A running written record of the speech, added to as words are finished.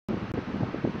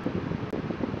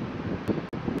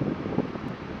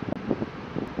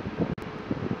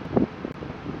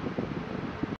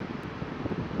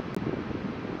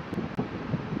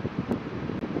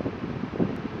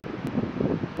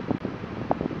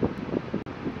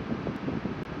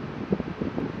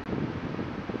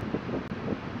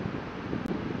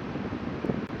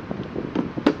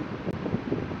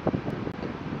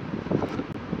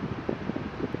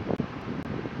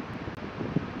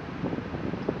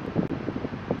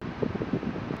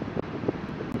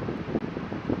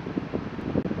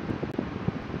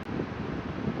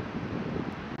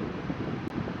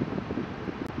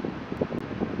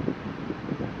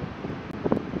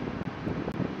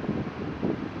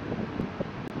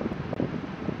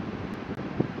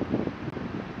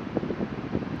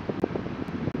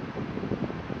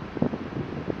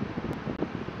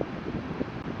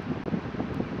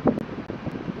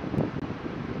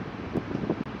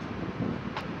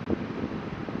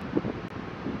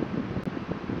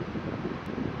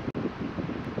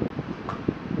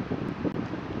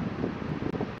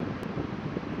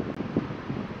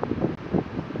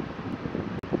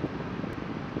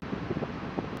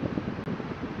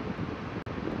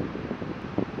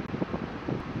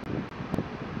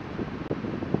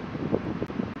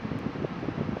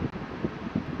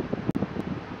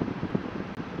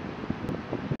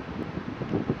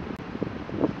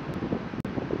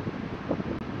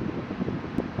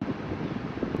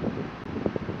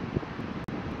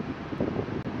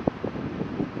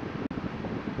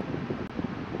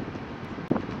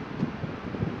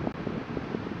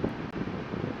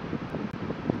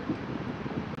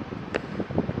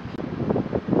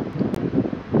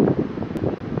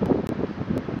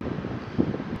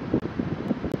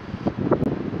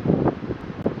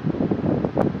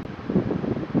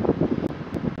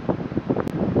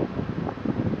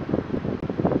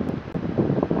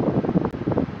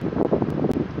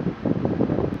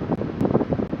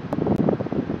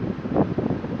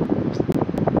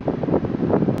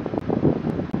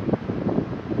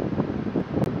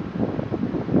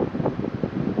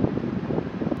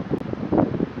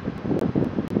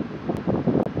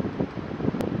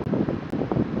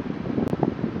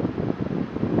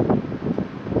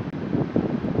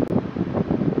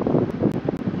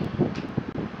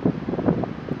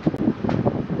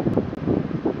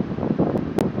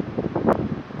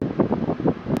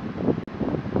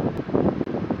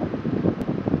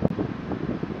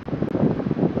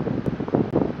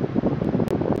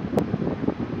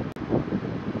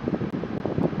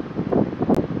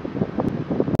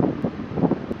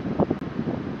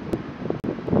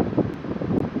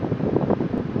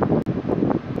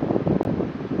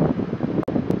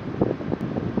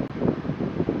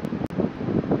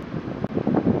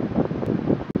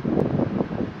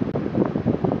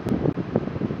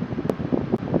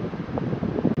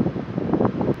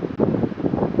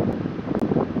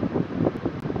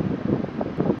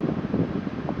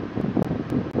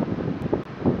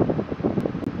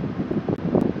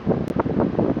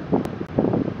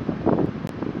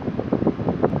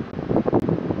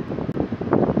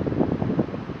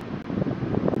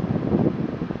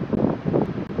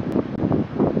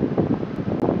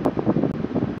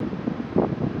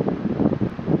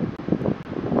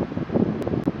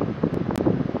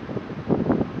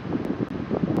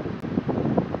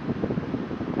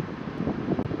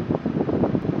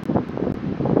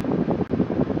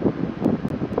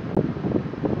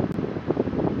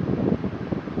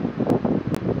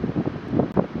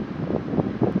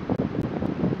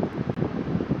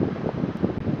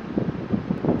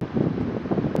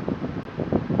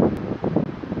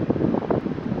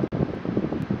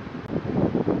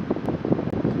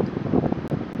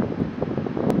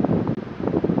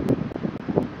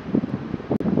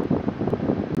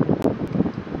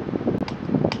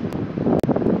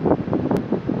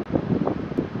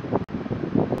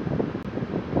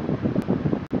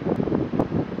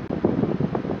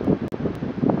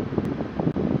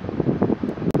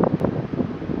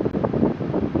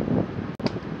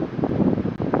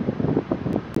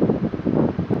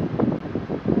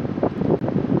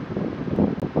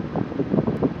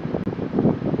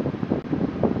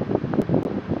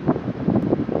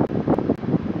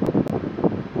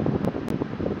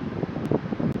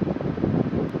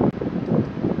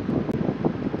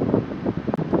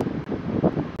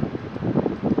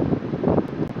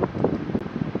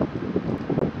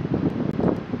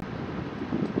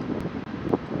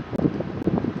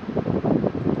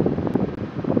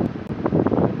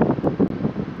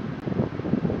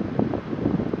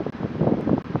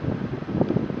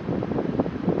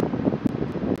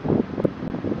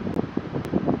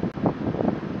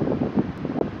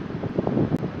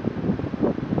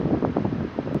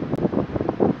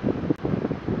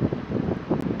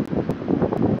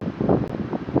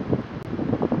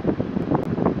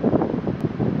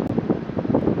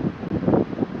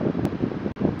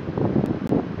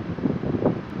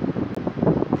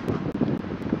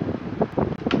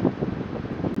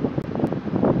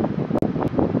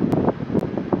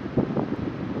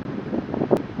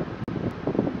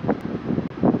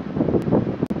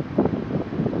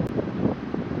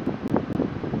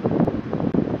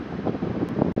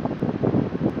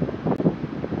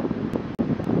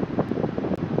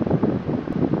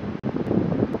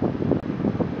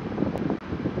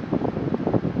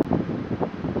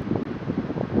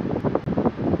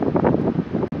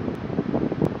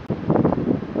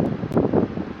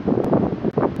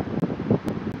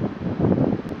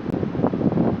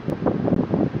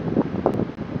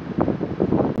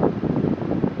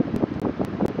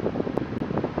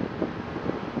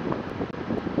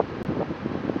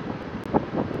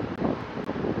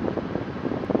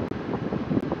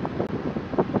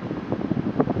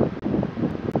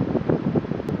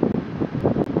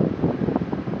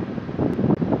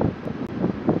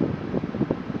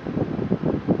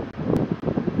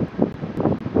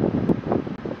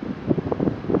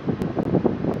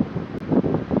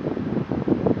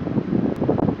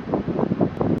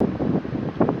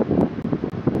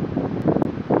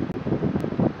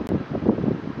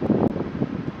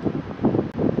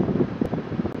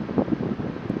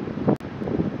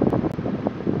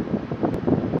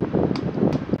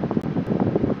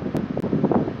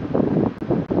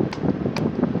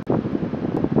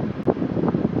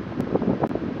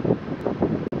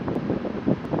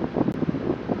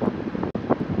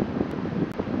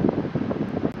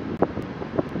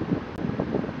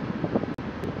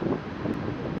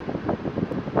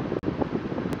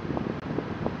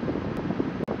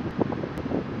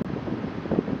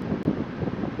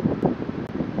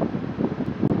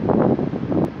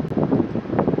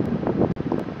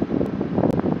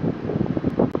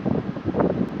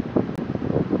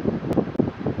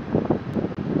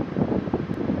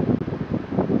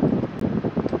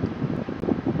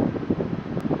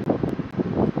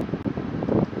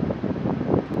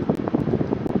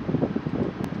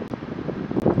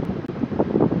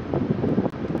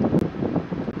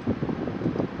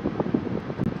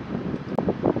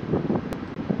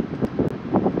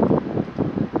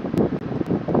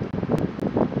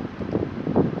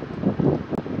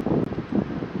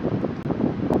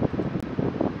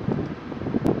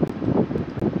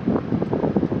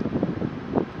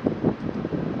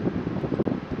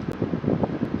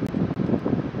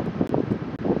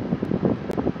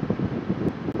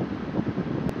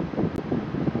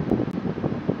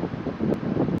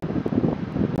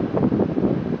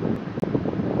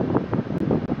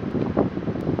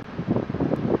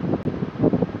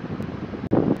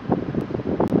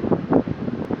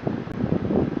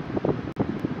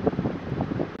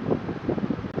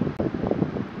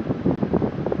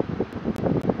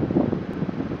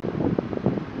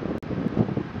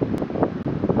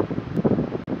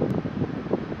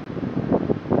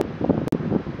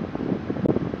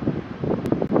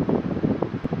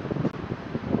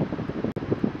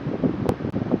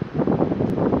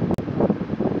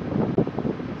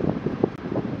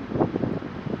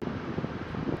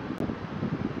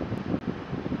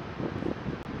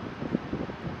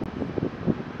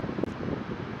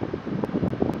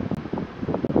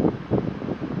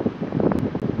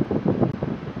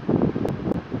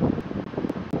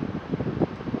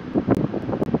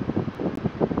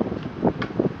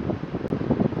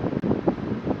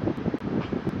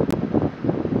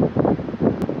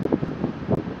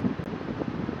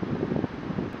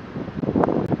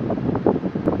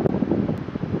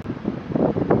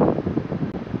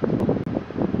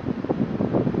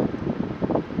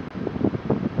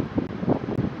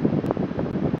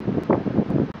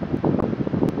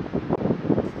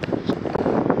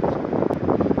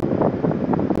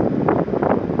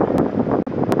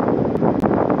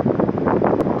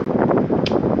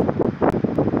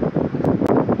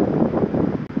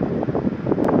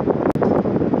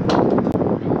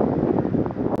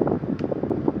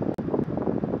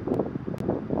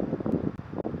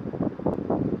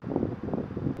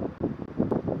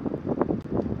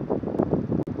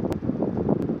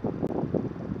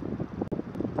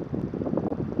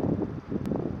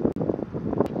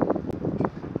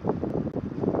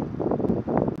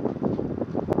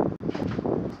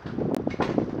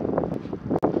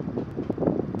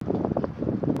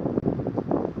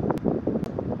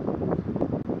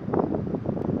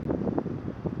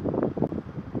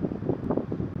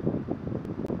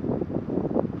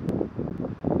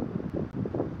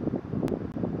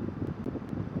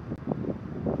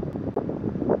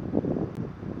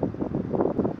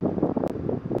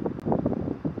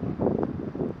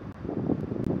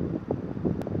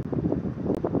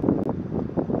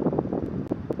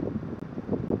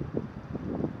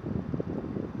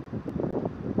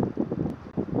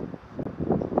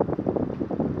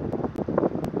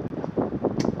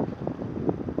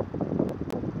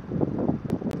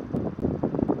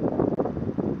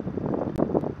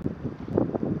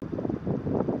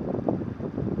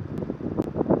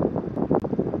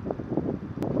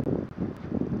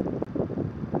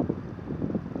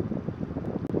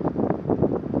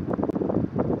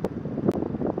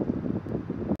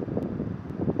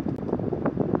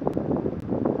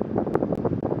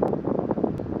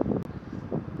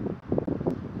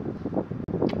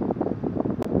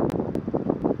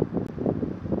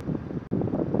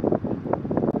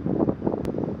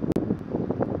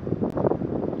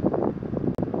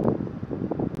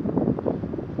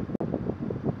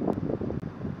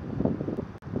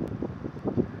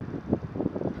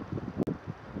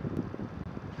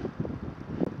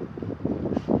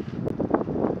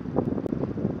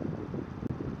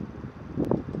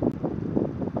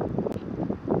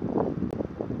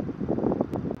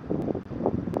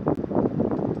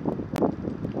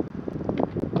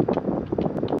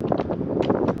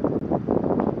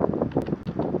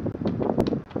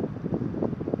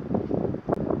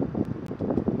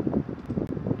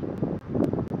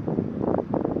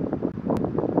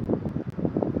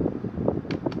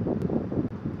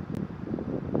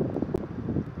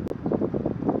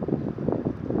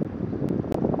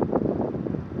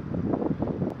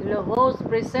Hello host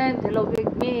present. Hello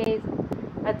with me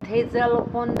at Hazel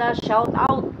Ponda. Shout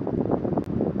out.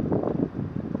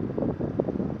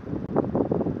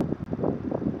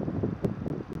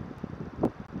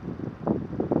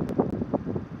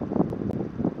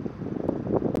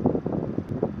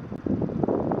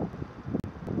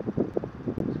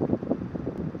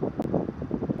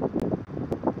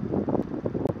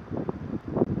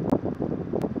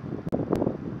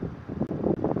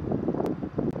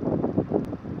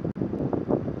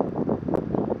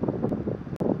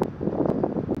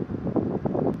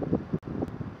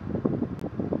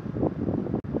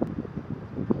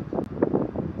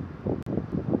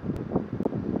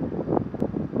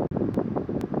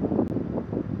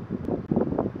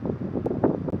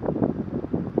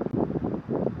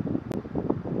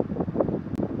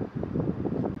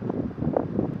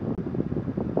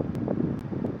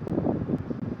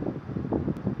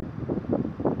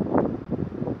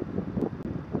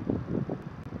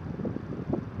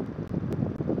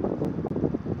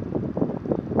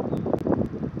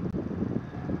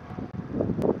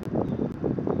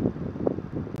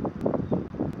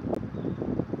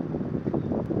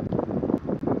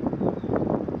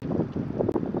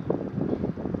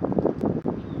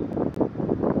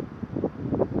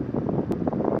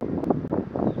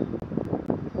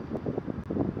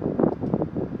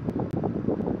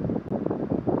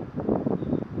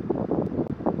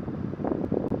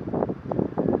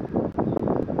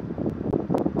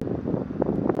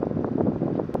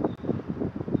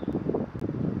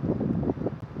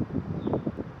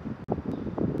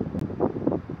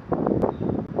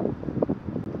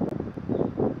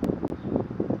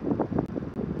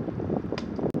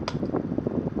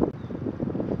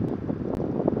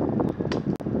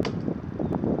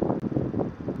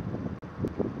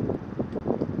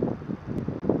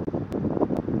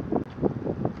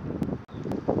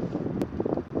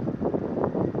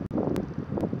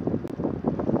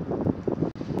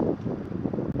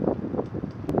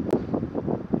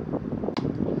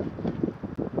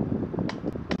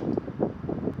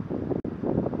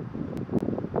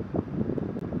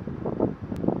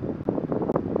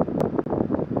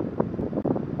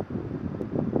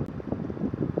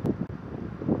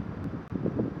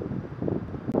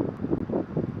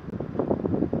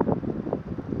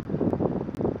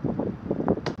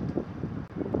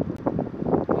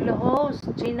 Hello host.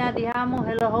 Gina Diamo.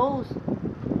 Hello host.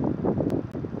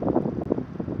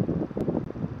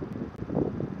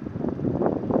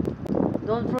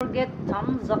 Don't forget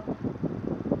thumbs up.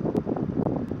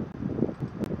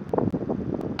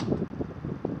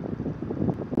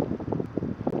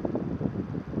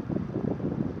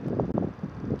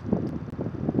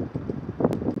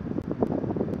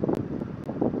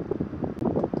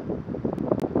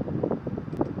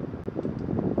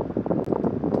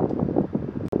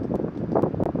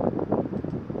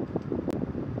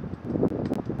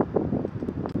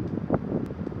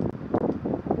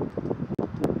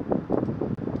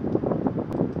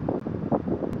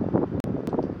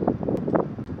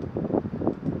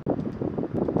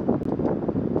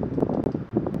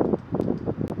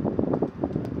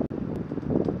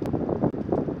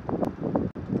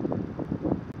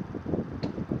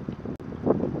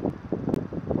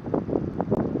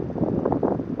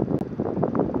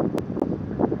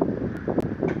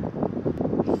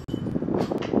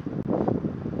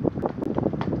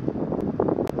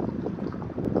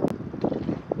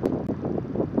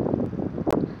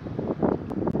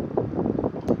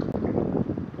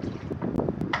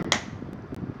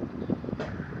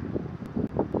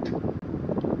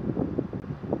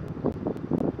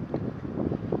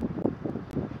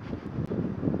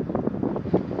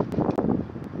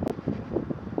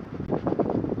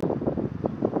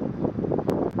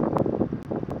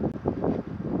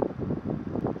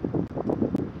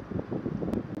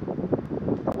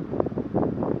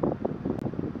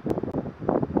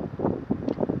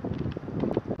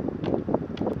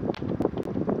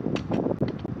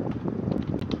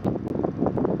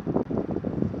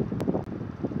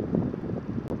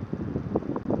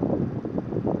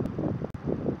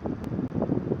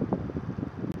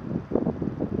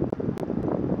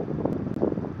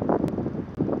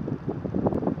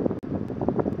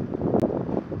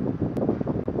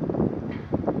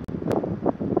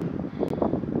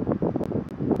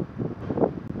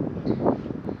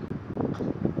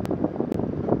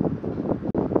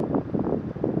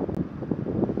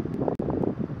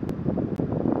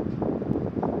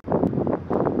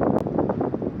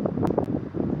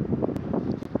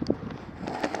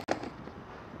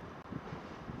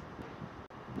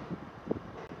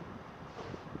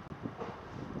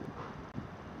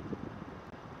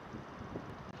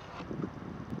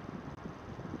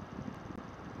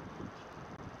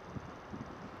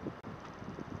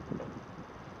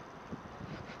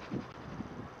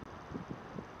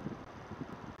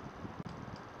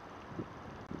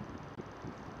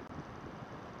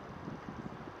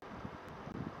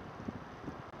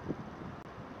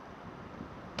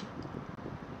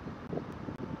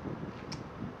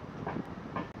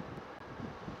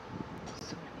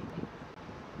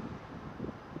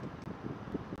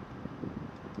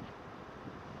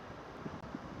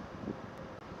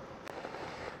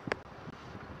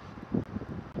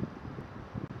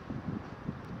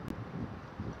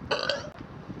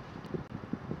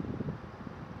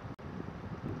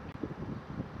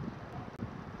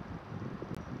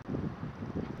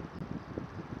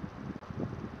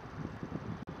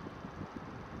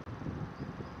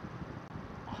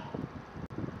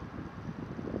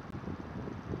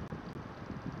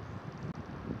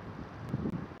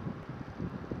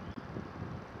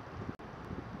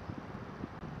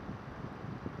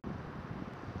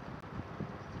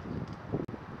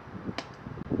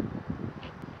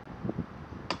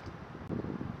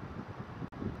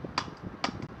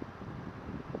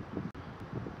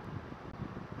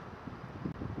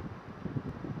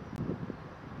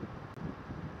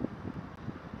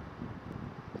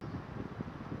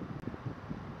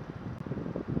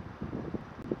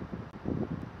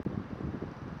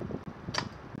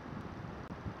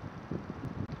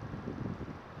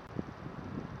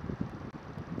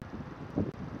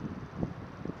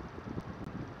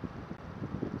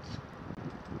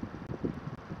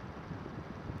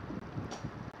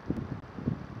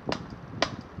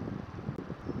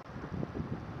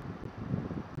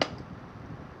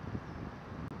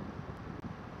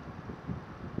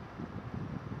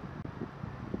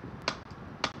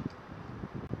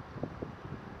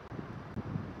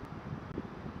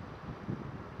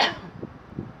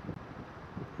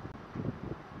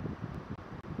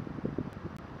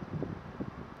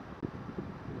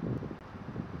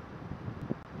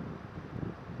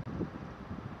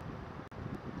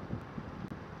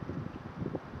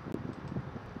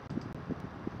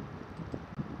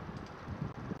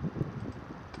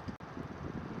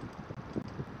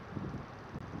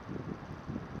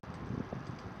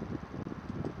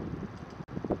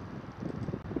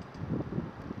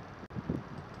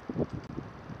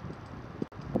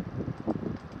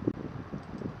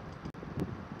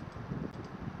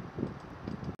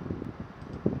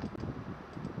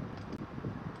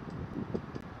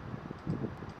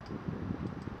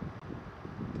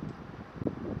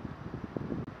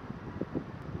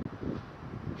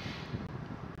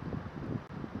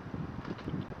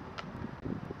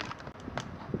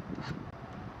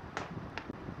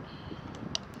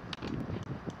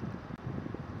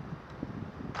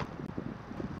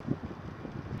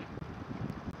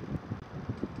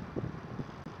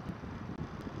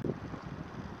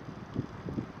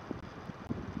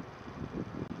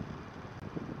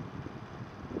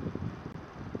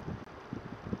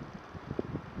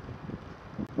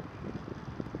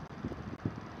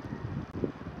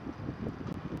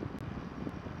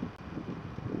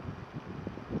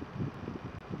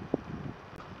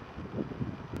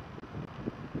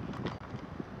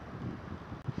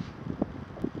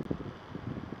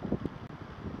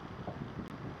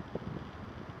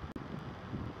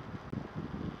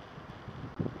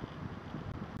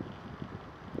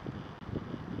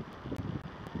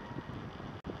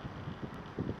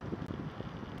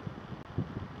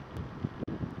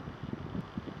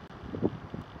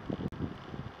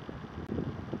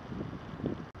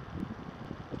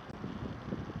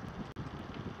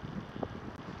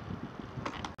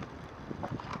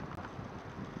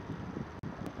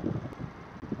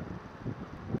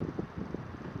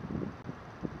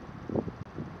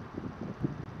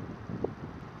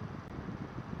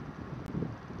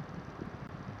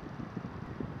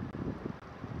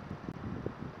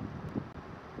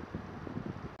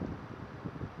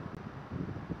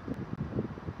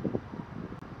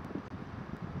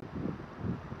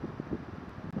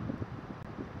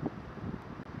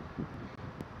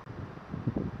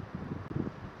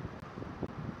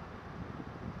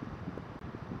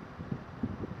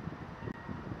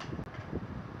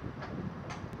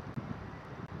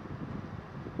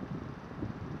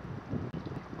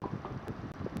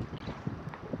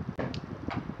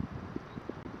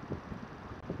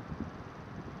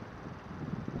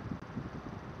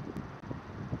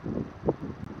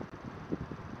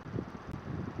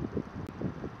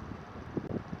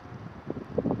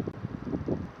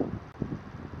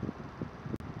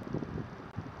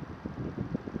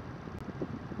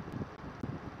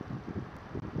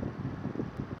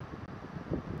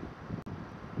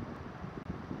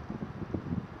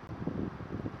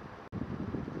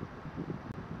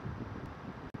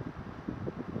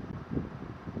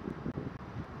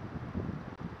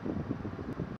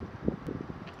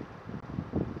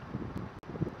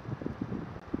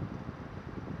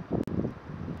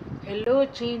 Hello,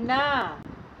 China.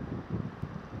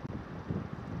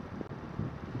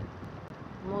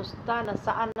 Musta?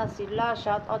 Nasaan na sila?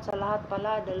 Shout out sa lahat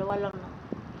pala. Dalawa lang.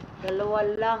 Dalawa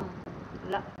lang.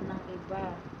 Wala ng iba.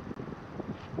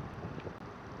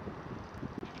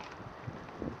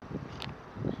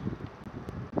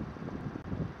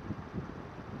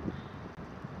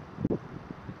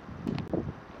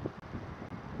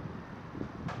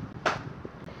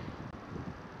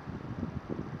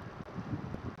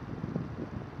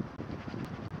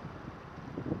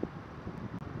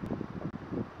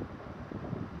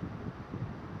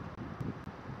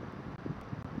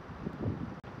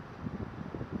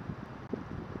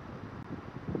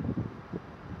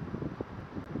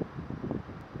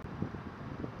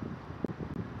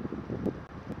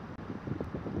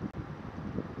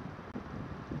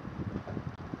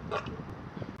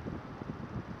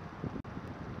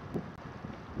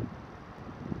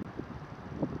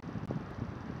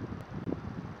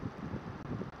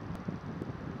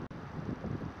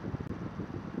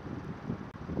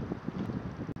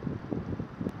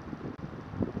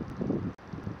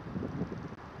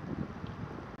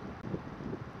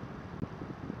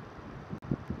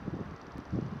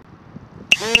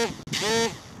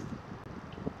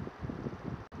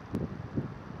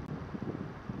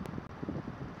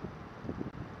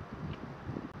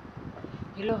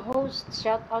 Hello host,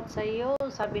 shout out sa iyo,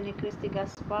 sabi ni Christy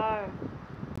Gaspar.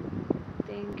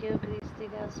 Thank you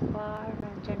Christy Gaspar,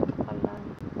 nandyan ka pala.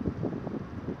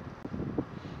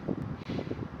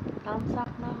 Thumbs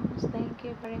up na host, thank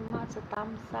you very much sa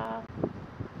thumbs up.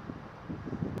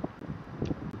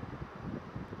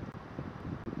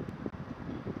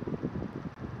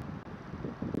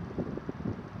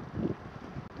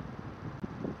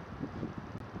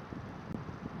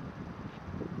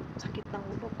 Sakit ng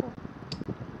ulo ko.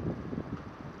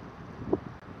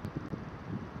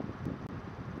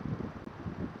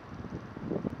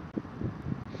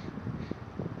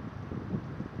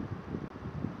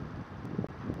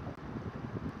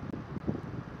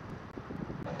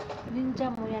 Ninja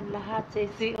mo yan lahat,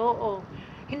 Ceci. Oo.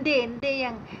 Hindi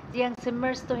yang si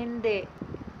Mers to hindi.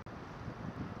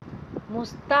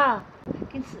 Musta?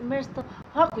 Kin si Mers to.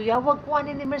 Ha, kuya, wag ko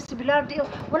ani ni Mers si Bilardi.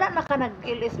 Wala na ka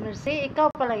nag-LS Mercy.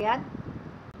 Ikaw pala yan?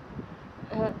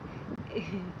 Uh,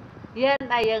 yan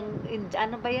ay yung,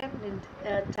 ano ba yan?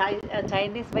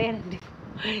 Chinese ba yan?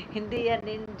 Hindi yan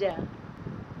ninja.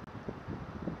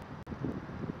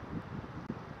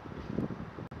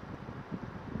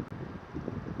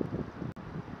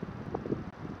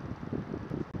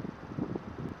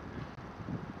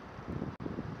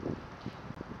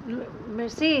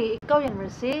 Mercy, ikaw yan,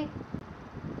 Mercy.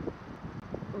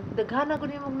 Daghana ko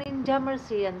ni mong ninja,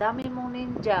 Mercy. Ang dami mong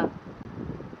ninja.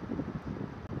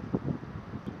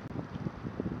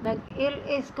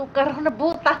 Nag-LS ko karon na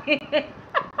butang.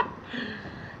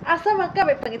 Asa man ka,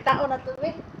 may pangitao na to,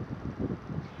 eh.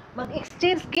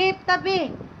 Mag-exchange gift,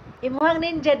 tabi. Imuhang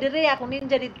ninja dire, ako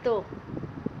ninja dito.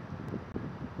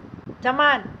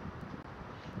 Chaman.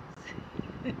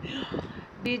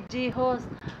 BG host.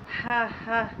 Ha,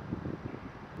 ha.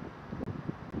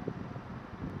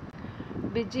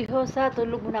 BG host, ha.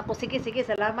 Tulog muna ako. Sige, sige.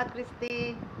 Salamat,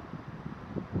 Christy.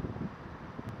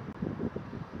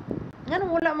 Nga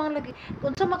wala mga lagi.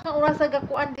 Kung sa makaurasa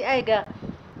gakuan di ay ga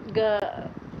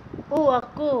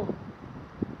ako.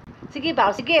 Sige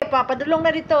ba? Sige, papadulong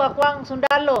na dito ako ang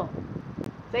sundalo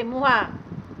sa imuha.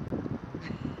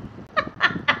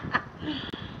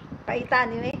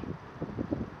 Paitan ni eh.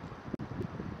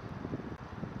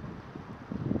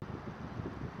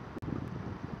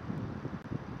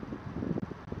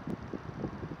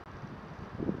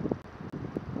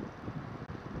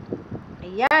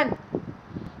 Ayan.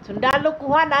 Sundalo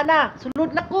kuha na.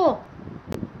 Sulod na ko.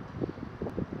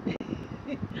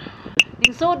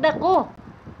 Tingsod na ko.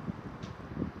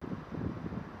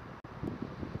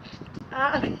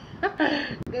 Ah,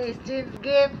 guys, change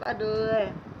gift. Aduh.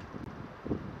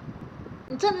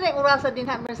 Unsa na urasa din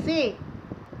ha, Mercy?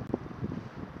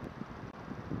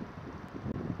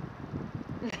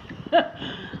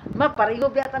 Pareho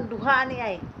biyatan duha ni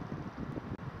ay.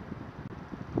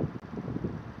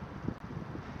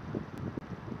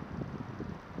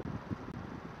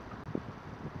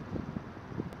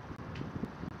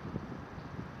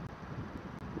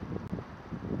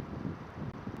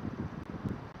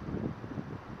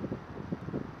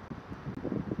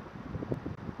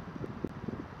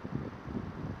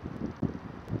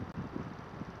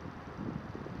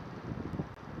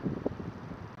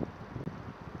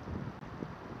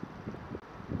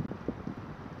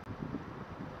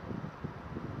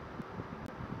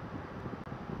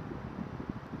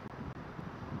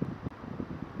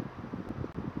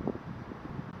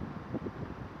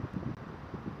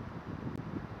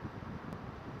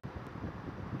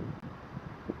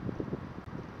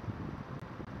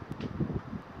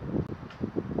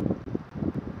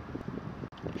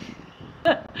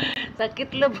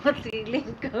 Sakit lubot siling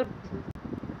ko.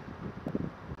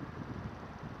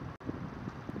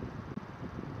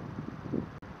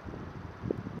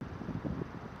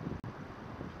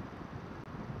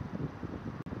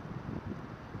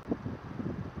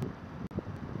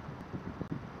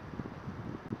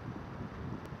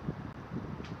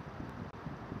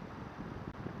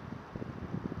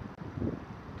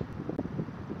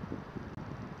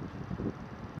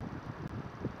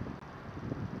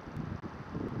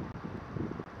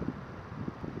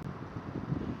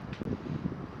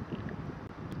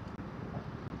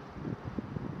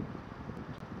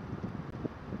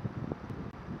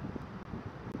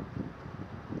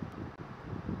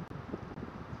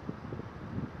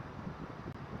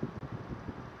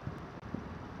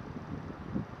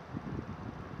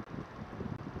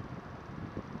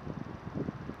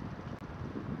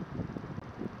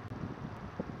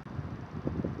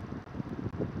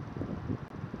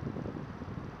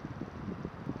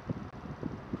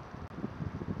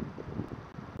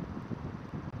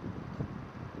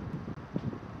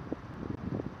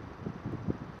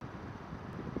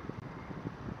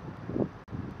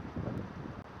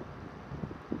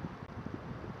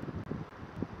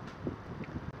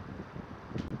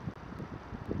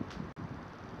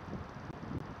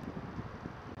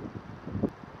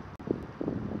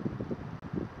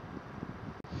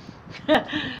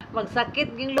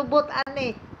 Magsakit yung lubot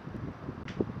ani.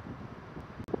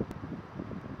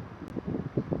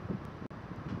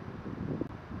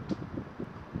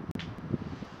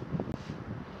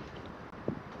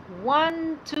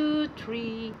 One, two,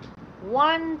 three.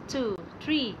 1, 2,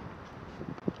 3.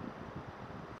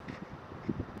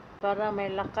 Para may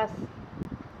lakas.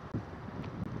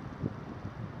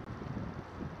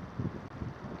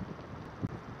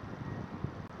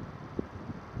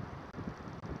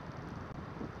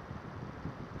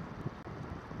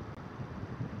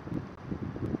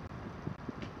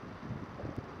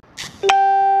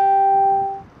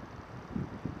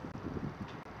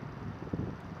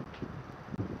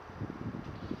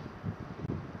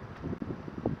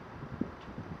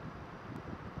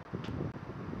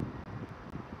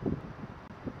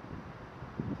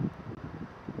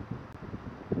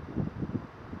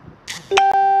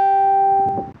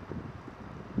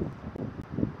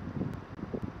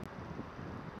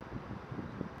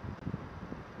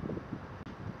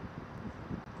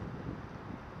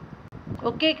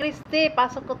 Okay, Christy.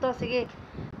 Pasok ko to. Sige.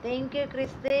 Thank you,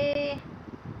 Christy.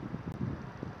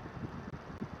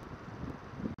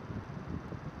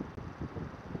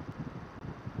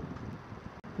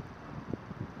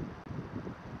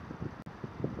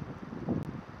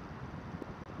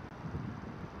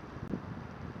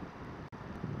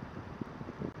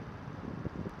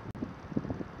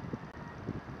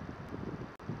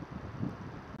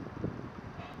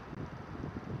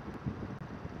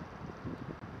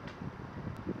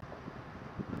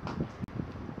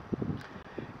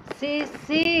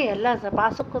 Sisi, hala, sa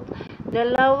pasok ko.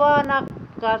 Dalawa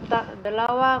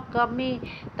kami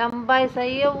tambay sa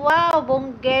iyo. Wow,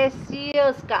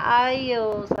 bonggesios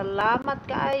kaayo. Salamat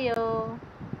kaayo.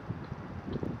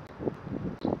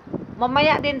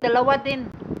 Mamaya din, dalawa din.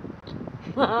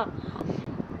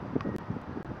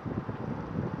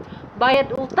 Bayad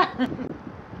utang.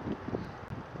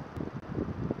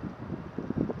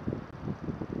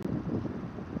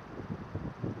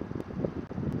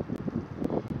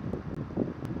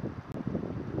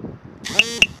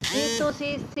 Dito,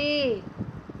 Sisi.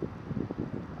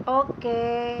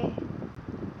 Okay.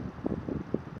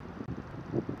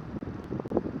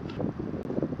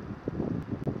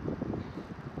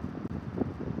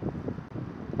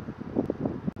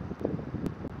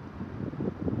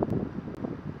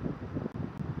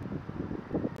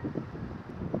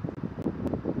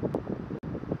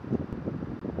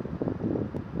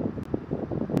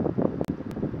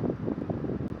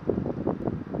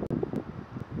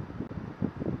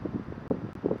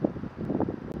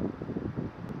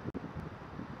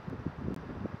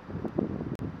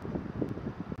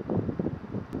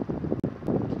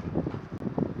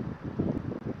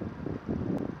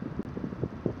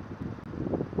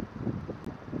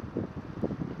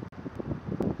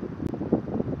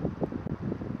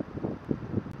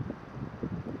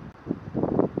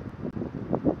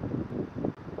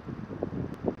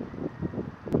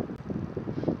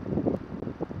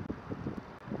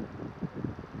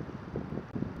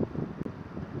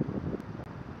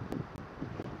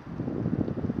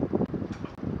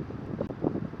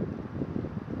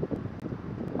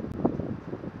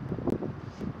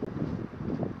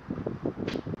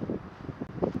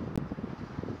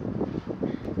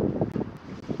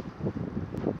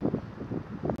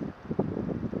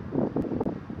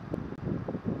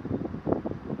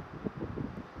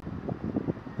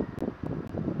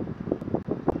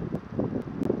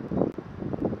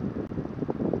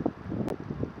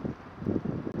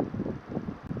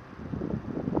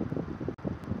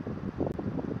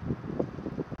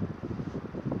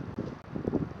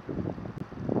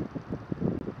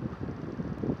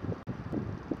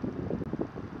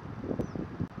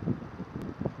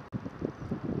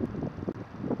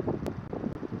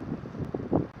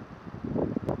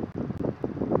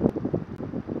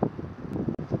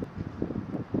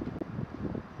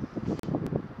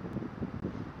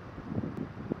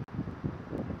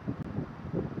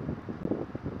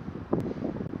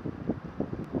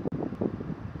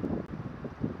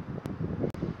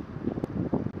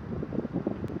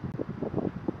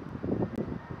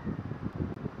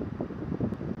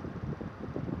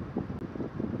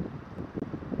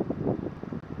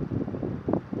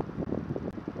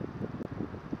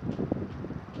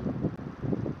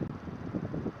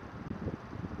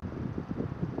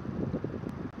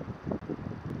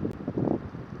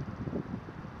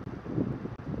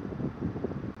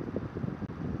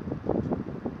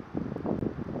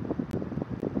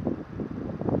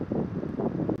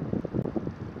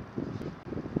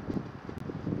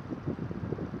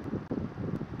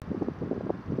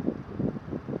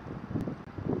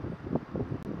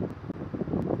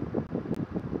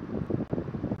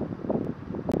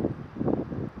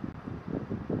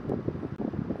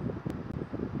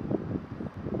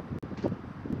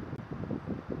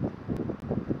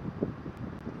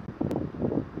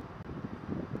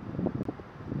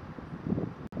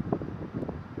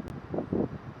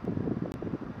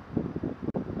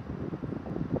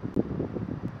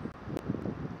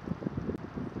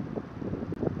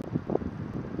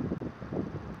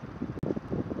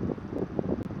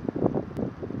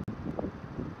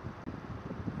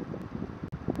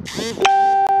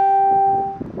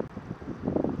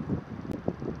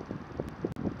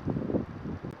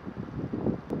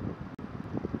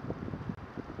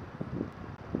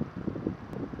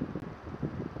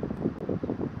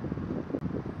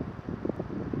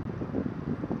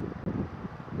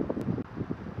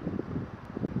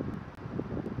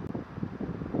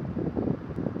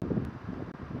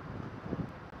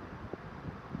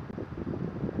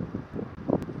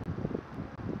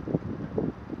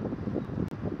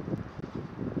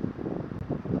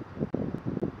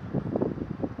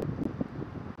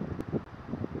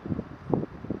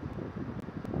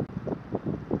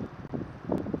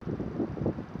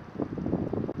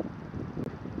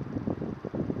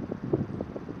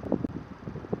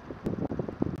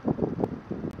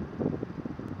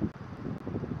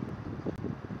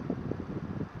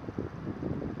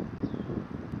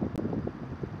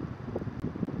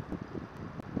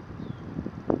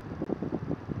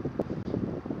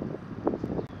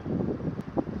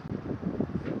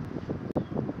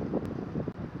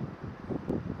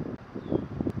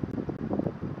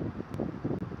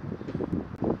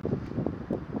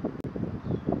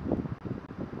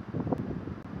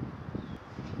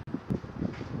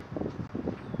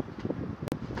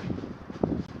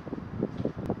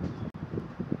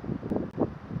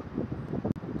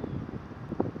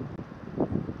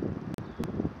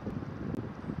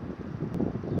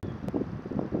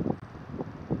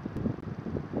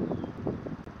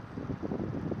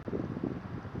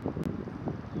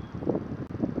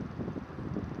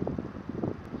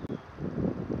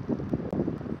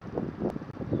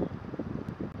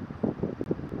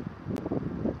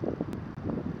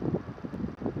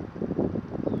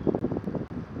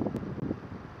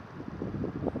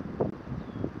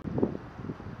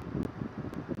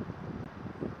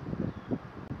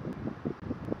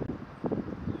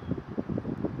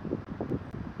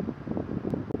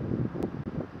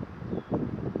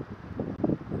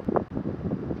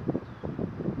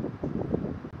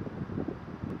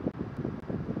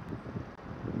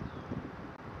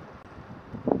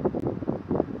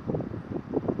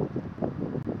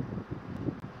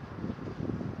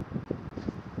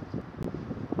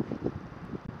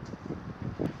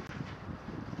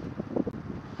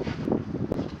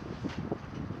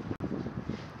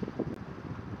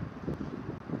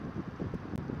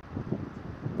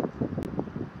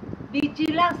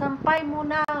 BG lang, sampay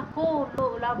muna ako.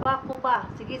 Laba ko ba?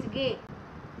 Sige, sige.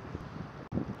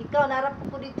 Ikaw, narap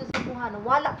ko dito sa kuha.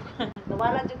 Nawala.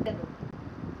 Nawala dyan ka doon.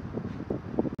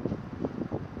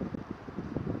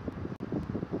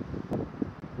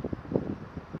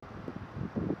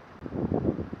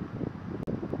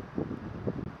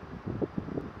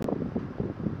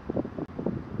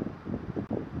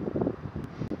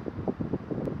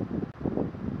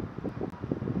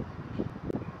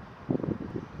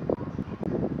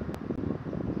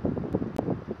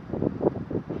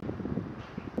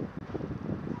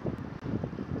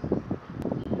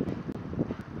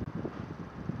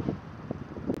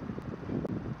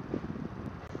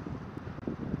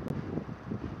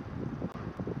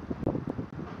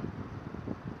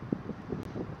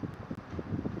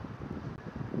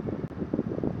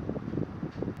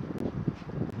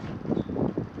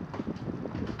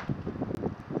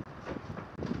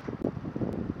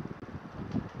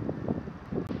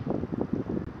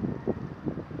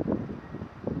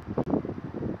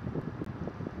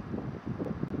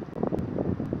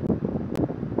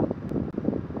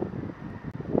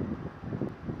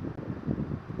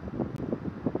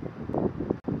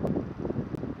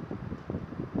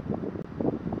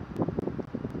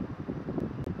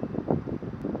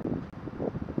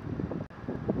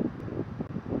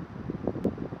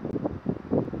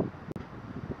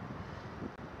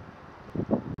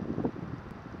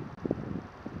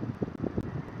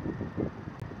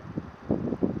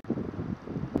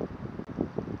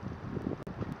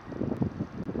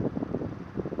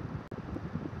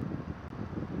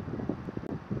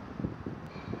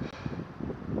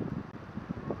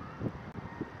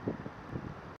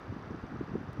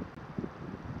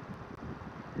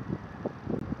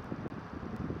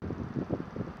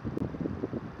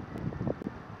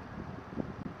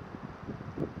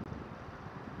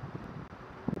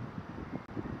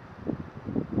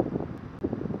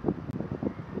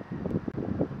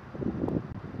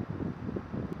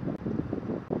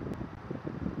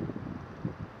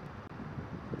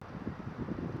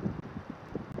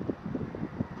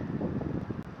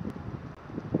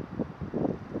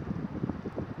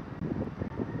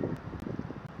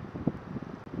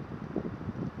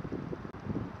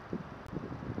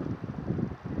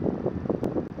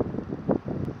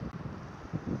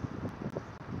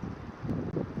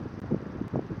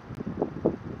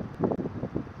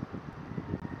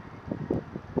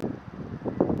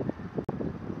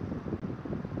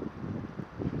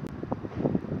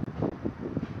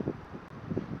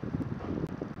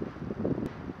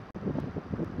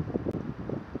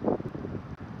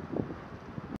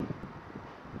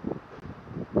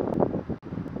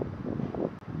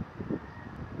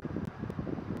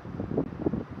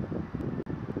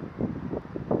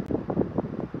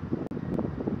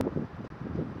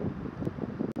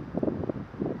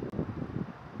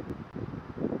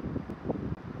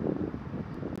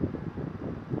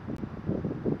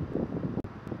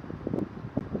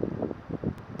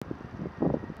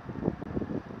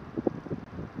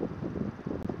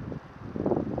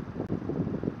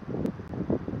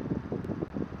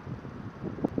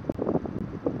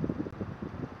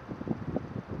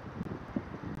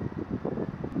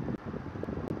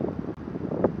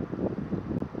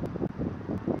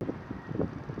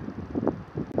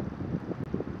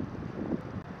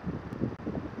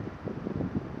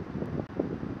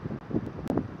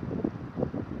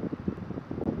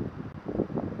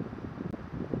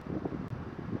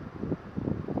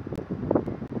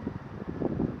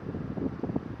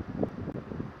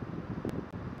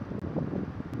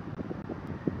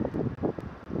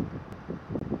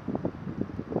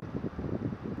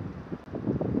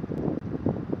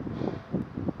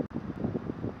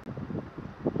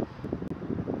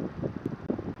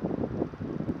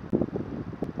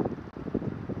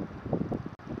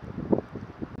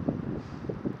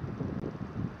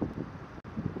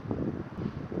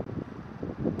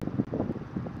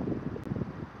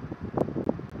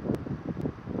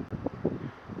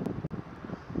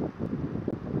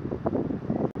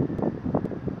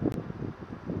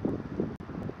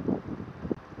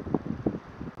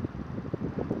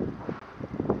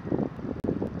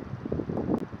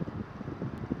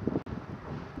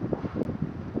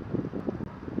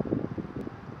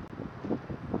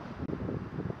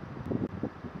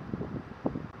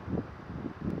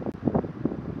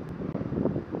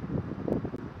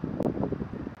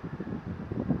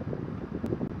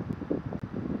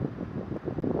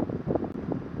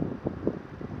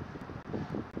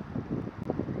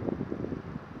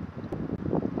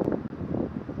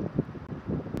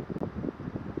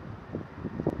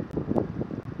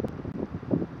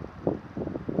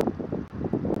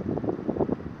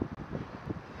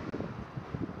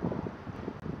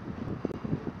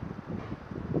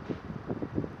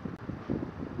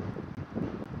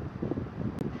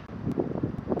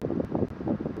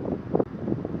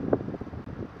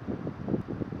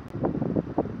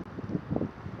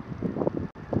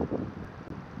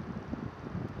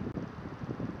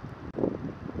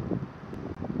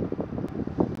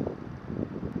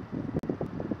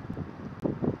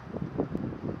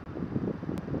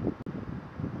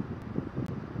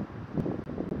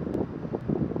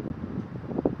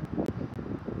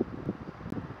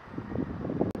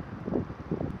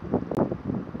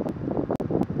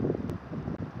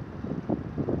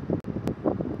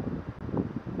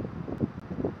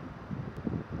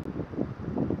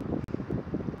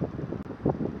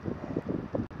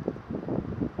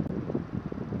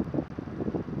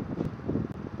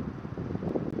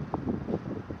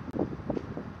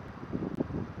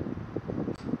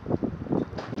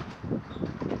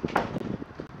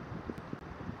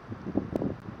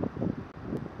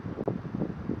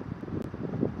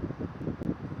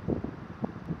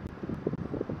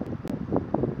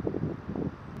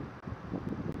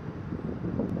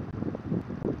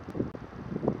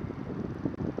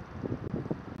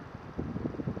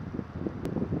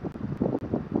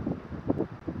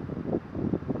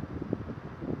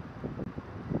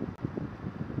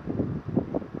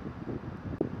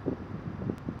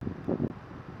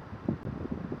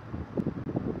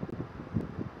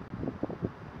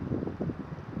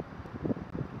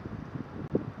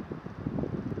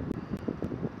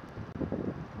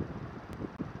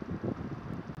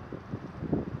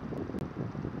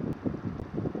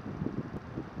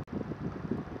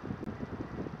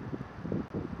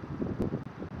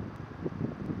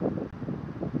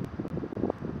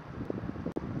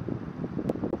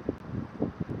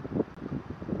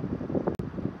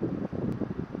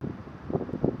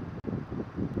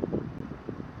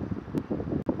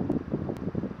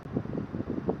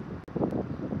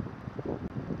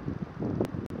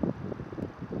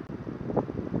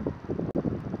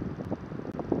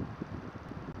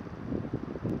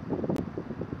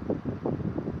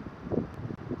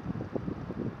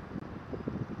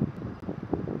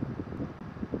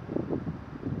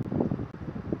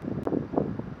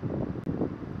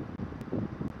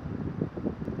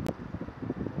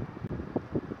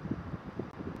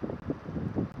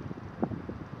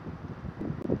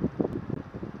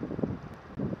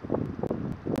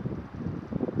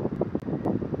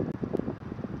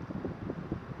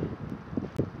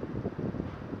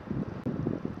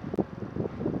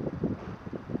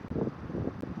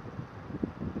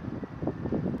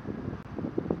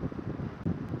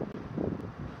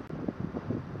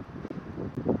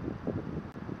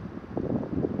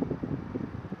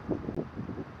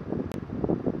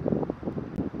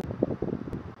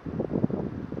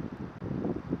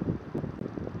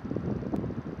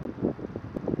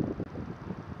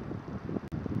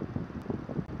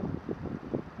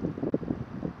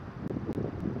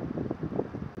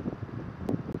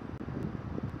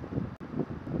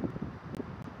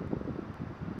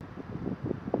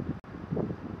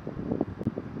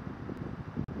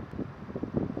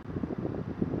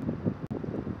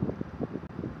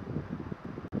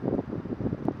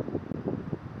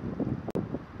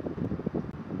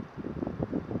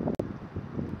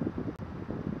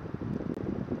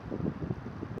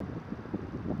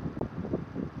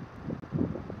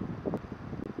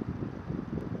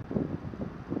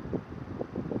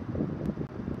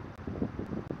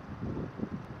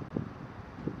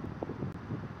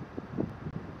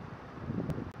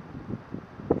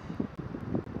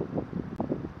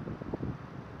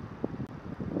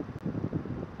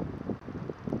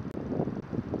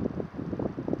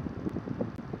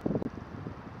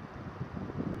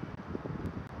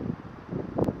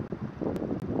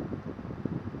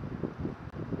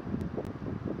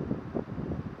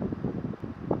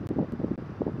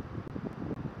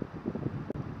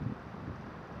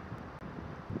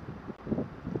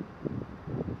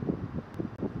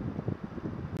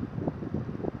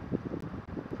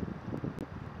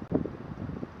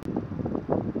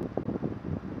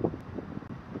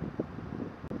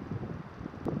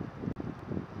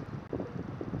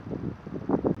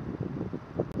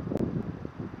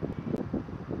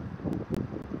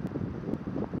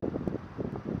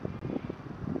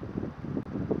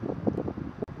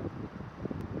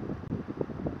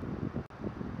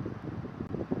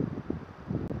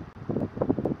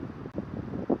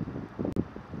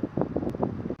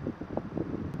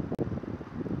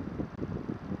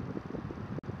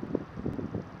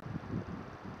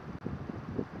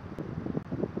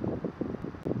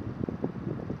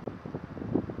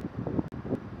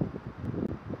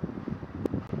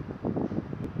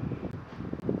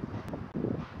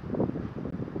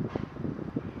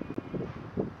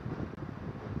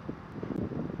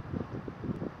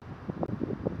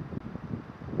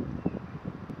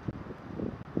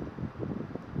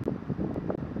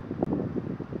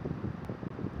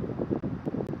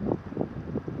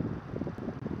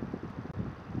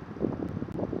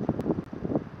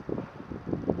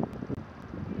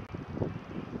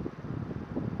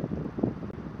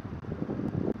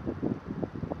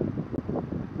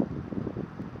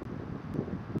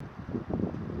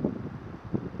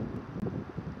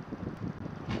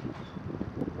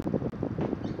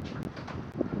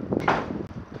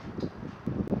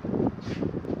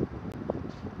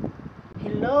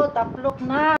 Hello, taplok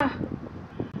na.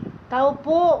 Tao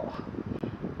po.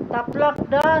 Taplak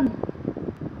done.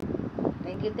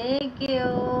 Thank you, thank you.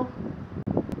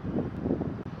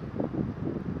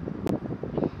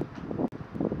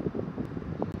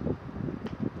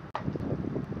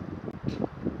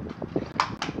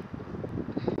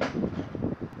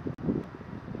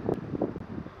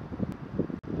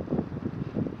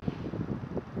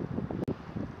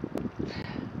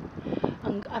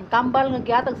 Ang tambal nga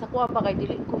gihatag sa kuha pa kay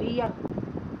dili ko hiyang.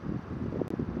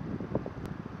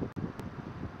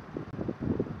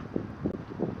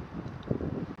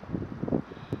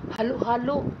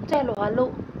 Halo-halo. Sa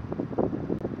halo-halo.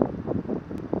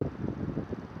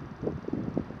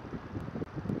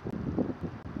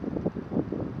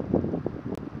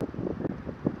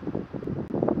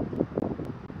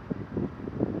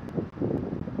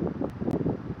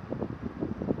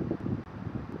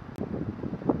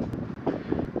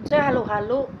 Sa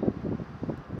halo-halo.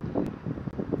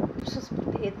 Sus,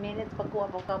 48 minutes pagkuha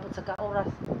pa kabot sa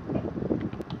ka-oras.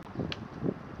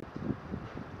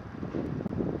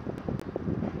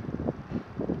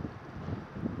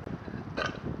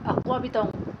 Ako abitong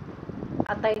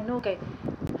atay no kay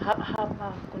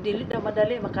kung dili na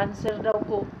madali makanser daw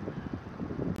ko.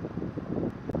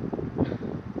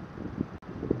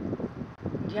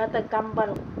 Gihatag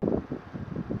tambal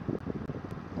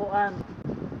kuan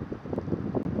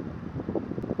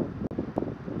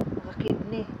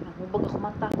kidney nahubog ako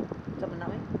mata sa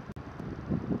manawin.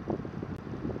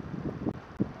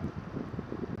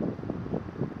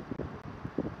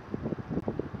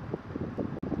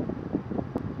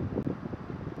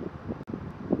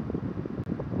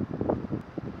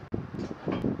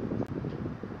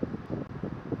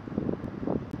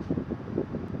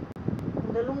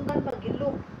 Dalunggan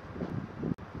pagilok.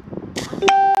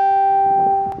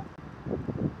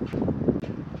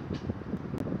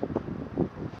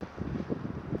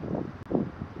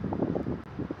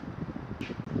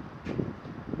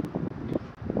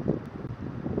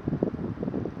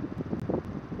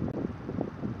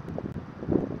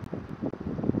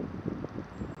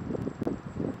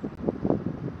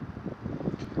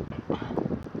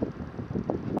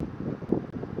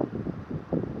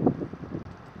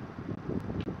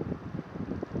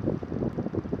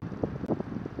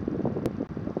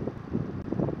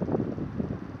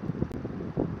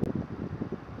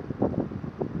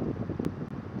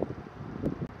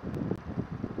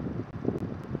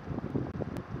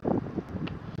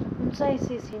 Unsay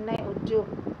sis hinay audio?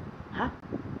 Ha?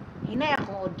 Hinay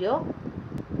akong audio?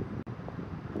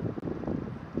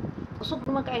 Usog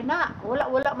naman kay na.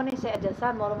 Wala man ni sa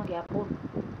adyasan mo lang magyapon.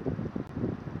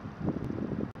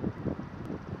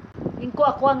 Ingko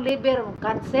ako ang liver,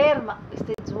 cancer,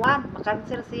 stage 1,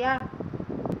 makanser siya.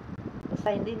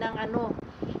 Basta hindi nang ano,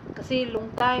 kasi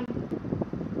long time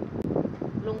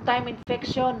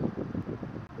infection.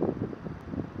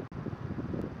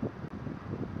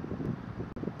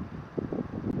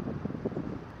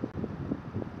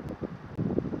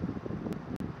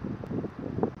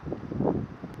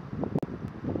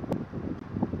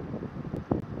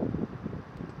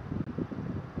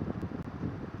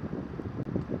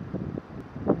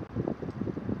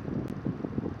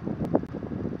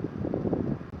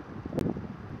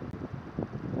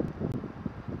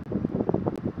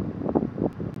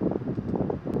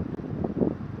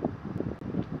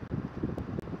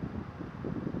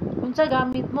 Unsa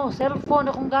gamit mo? Cellphone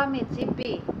akong gamit,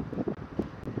 CP.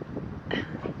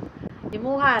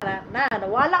 Imuha na,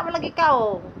 nawala man lagi ka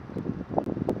oh.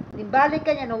 Nimbalik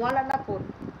ka niya, nawala na po.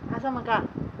 Asa man ka?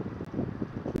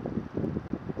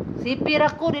 CP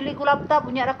ra ko, dili ko laptop,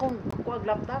 unya ra kong kuwag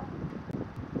laptop.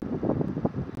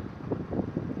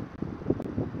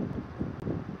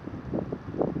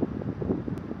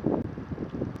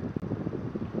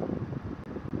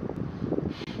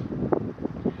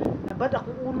 Labad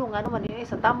akong ulo nga naman yun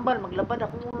sa tambal, maglabad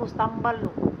akong ulo sa tambal no.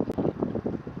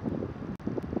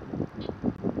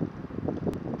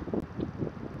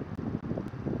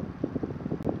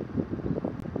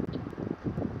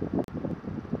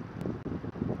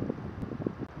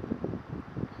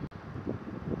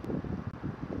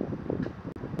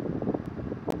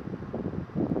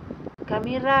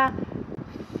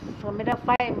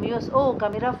 CameraFi Muse. Oh,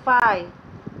 CameraFi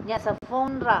nya sa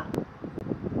phone ra.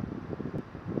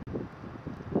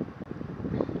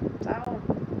 Sao?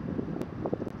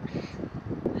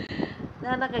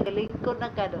 Na nakagalikod na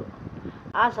ka do.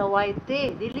 Sa YT.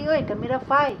 Dili oy,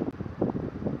 CameraFi.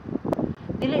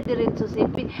 Dili diretso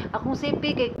CP. Akong CP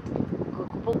kay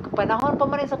panahon pa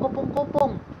man sa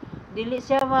kupong-kupong. Dili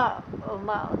siya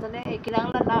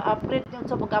kinahanglan na upgrade yun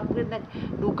sa mag-upgrade na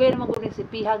dugay naman gud si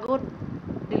CP hagod.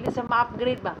 dili sa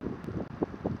ma-upgrade ba.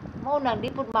 Mao na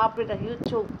di pud ma-upgrade ang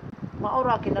YouTube.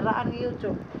 Maura kinaraan ng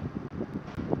YouTube.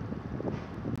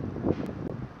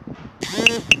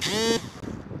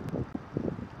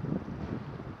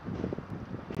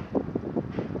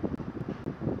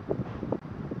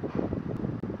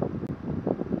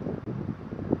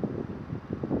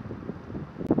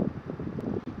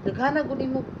 Daghan na gud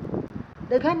mo.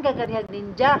 Daghan ka kaniyag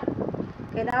ninja.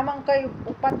 Kay namang kay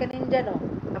upat ka ninja no.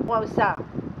 Ako isa.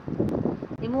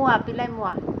 Imuha pilay mo.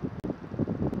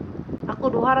 Ako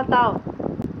duha ra tawo.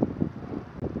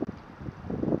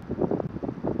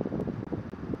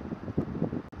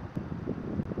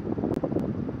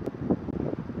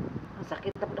 Ang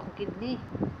sakit na pud akong kidney.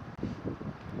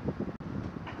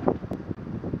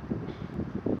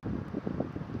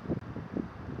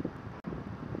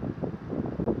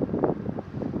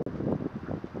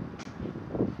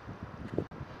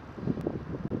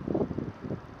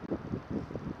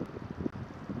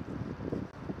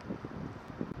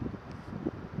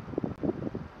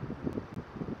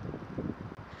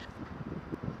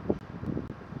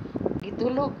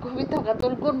 Gitulog ko bitaw,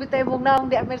 katulgon bitaw mong naong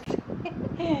di amersi.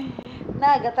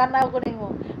 Na, gatanaw ko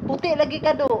nimo. Puti lagi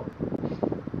ka do.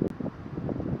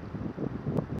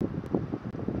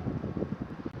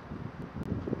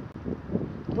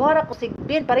 Duha ra ko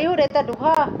sigbin, pareho deta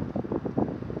duha.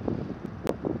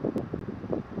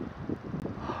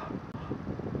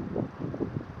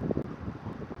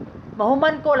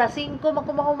 Mahuman ko, alas 5 man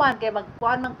ko mahuman, kaya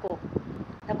magkuhan man ko.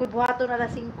 Ako'y buhato na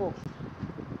alas 5.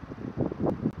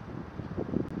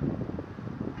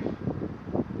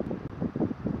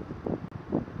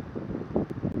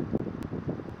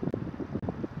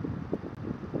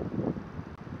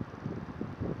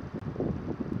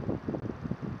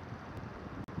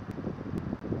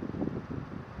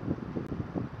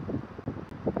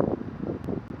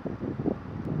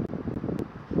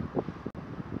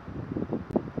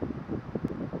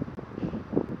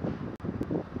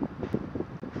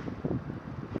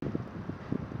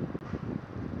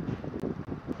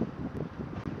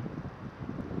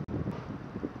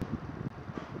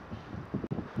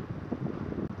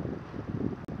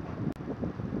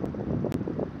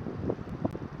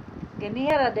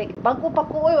 Ganiya ra dek. Bago pa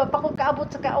ko wa pa ko kaabot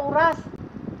sa kauras.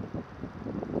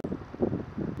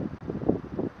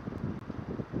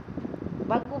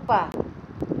 Bago pa.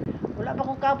 Wala pa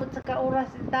ko kaabot sa kauras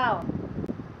itaw.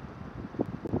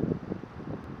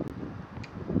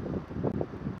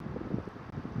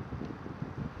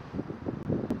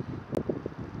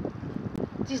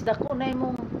 Sis dako na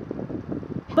imong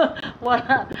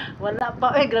wala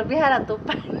pa grabe ha to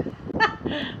pa.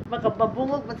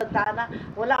 Makababungog man sa tana.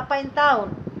 Wala pa in town.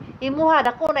 Imuha,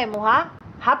 dako na imuha.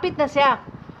 Hapit na siya.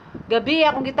 Gabi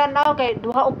akong gitanaw kay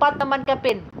duha upat naman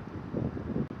kapin.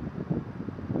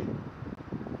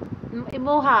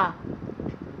 Imuha.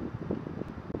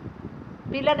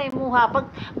 Pila na imuha.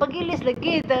 Pag ilis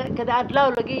lagi, kada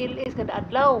adlaw, lagi ilis, kada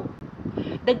adlaw.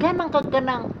 Daghan man kag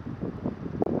kanang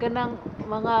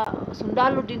mga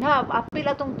sundalo din ha.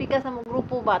 Apil atong pikas na mong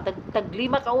grupo ba. Tag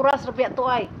 5 ka oras rabi ato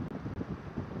ay.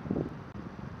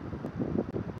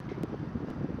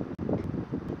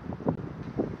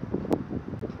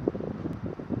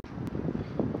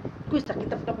 Kuy,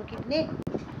 sakit ang akong kidney.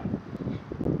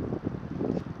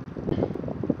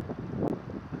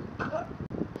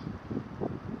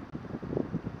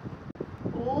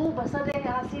 Oo, basta din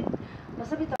acid.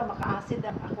 Basta bitaw maka-acid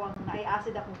ako ang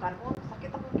naay-acid akong kanon.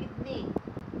 Sakit akong kidney.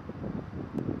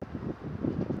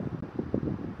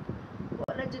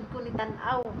 Wala jud ko ni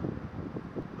tan-aw.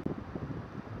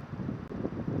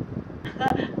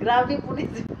 Grabe po ni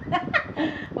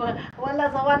wala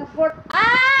sa 1/4.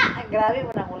 Ah! Grabe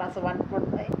mo na wala sa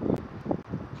 1/4 ay.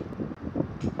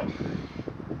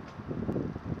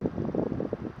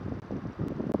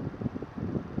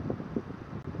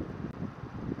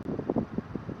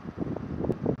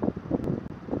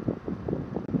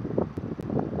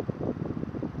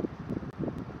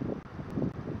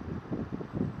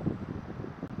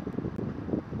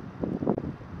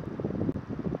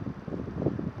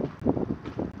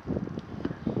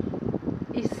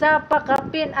 Isa pa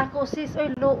kapin ako sis oy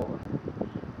lo.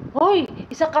 Hoy,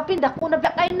 isa kapin dako na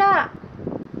kay na.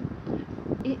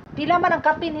 Pila man ang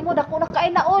kapin nimo dako na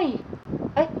kay na oy.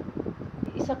 Ay,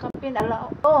 isa kapin ala.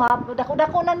 Oh, ha,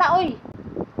 dako na oy.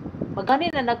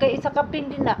 Magani na nagay isa kapin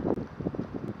din na.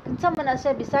 Kinsa man na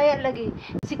siya Bisaya lagi.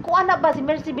 Si kuan na ba si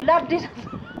Mercy Bilardi?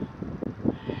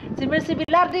 Si Mercy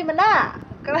Bilardi man na.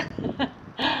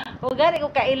 O gani ko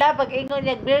kaila pag ingon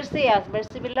niya Mercy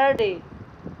Mercy Bilardi.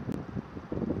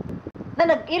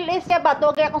 Na nag-ilis siya ba?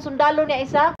 Tuwag kaya akong sundalo niya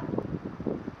isa?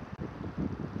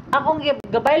 Akong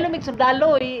gabay lumig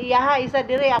sundalo, iyaha isa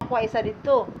dire, ako isa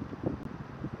dito.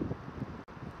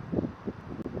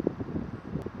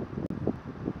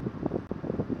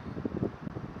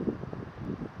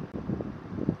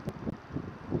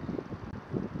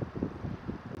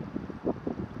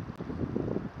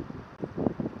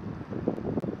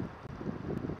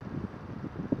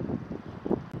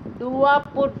 Duwa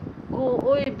pud ko,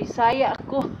 uy, Bisaya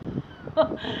ako.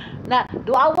 Na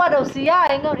duawa daw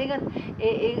siya, ingon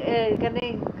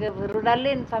kaning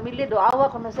Ronalyn family duawa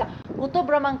kuno siya.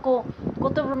 Kutob raman ko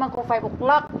 5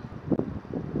 o'clock.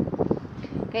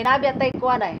 Kay nabi atay ko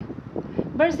anay.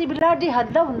 Mercy Bilardi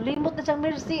hadlaw limot na siyang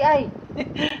Mercy ay.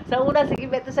 Sa una sige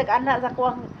beto sa anak sa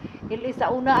kuang ilis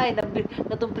sa una ay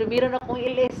natong primero na kong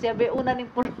ilis siya be una ning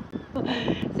puno.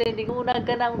 Sa hindi ko una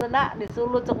ka na una ni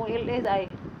sulod sa kong ilis ay.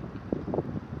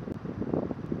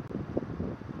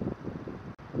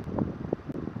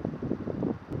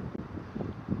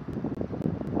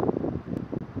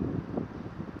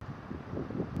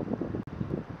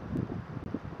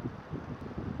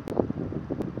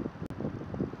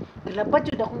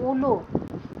 Lapat jud akong ulo.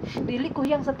 Dili ko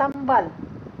yang sa tambal.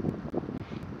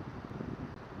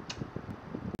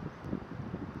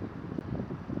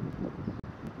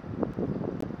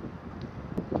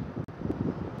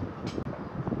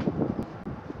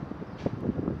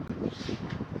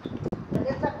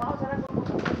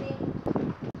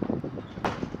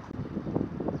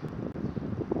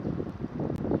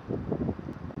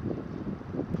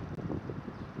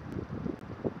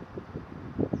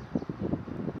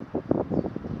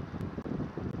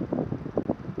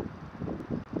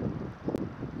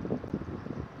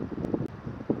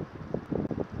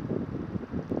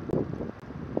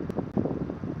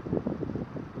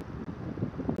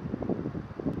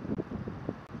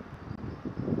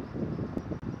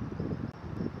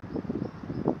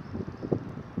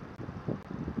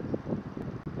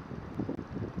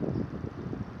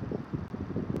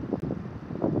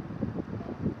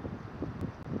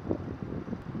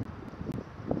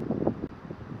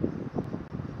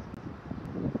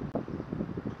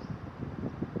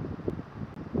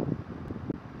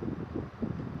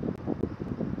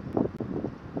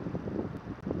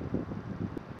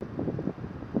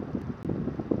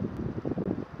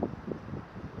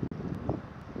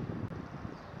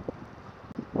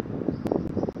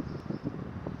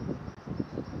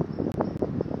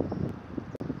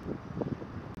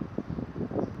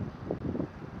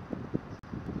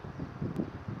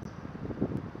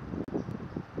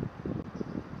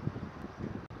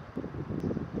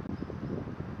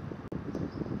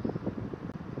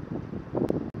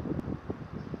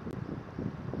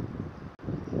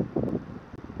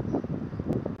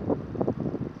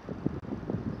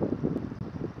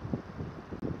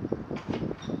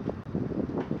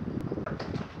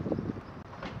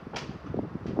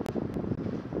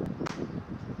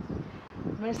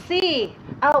 Mercy.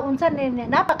 Unsa ni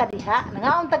napakadiha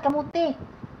nangaon tag kamuti.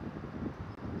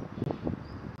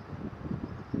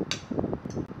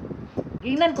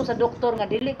 Ginan ko sa doktor nga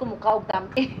dili ko mukaog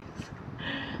tamis.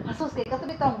 Asus kay kato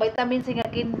bitong vitamin C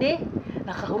nga kindi.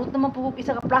 Nakahurot naman pugog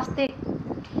isa ka plastic.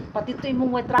 Pati to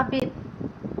imong white rabbit.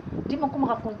 Di man ko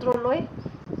makakontrol oy.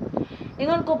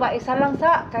 Ingon ko ba isa lang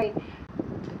sa kay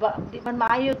di man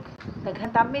maayog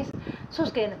daghan tamis. Sus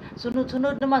kay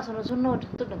sunod-sunod naman sunod-sunod.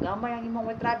 Ito nagamay ang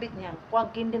imong white rabbit niya. Kuang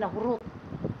kindi na hurot.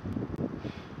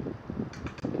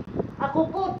 Ako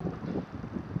po.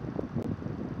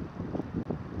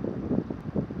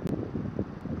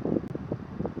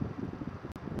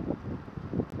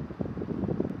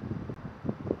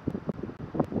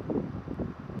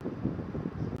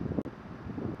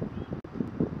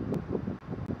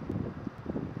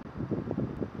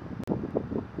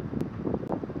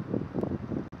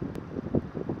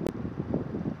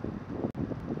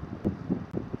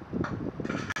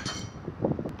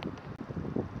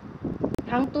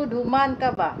 Hangtod human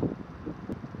ka ba?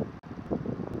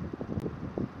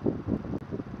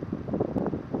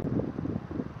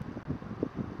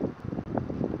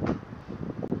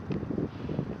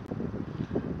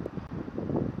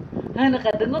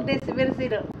 Nakadungog din si Mercy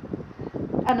do.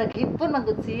 Naghipon man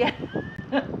gud siya.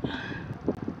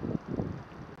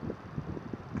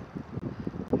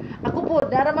 Ako po,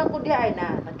 daraman ko diha ay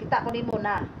na. Nakita ko nimo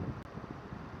na.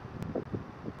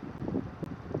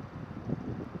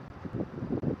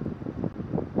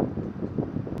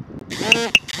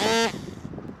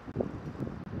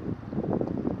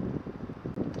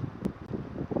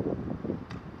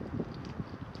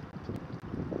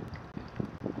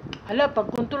 Hala,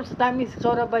 pag-control sa tamis,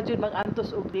 sora ba dyan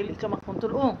mag-antos o dili ka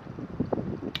mag-control?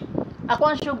 Ako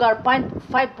ang sugar,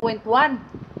 5.1.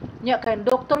 Nya kay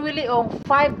Dr. Willie Ong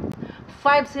 5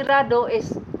 sirado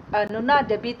is ano na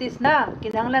diabetes na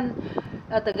kinahanglan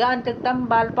tagaan kag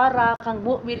tambal para kang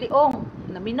Willie Ong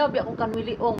naminaw bi ako kan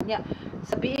Willie Ong nya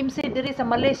sa PMC diri sa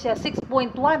Malaysia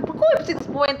 6.1 pagkoy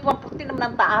 6.1 puti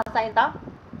naman ang taasa ita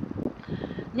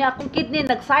nya akong kidney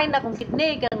nag-sign akong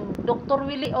kidney kang Dr.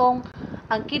 Willie Ong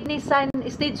ang kidney sign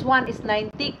stage 1 is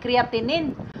 90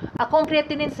 creatinine akong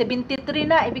creatinine 73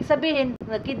 na ibig sabihin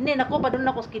nag-kidney nako padung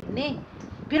na ko sa kidney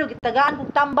pero gitagaan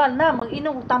kong tambal na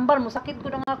mag-inom kong tambal mo sakit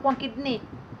ko ng akong kidney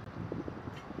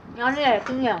ano yan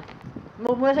ito niya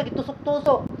mula siya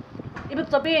gitusok-tusok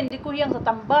ibig sabihin di ko hiyang sa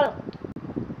tambal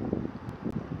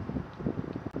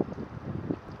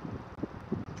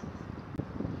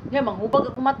niya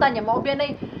manghubag ako mata niya maubyan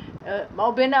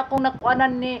na akong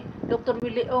nakuanan ni Dr.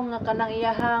 Willie Ong nga kanang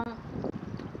iyahang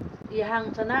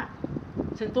sana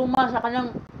sintomas sa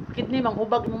kanyang kidney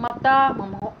manghubag ng mata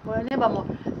ano ba mo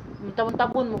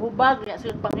tabon mahubag niya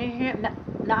sila pangihi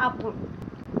naapol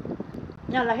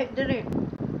niya lahit diri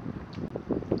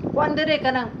kuan diri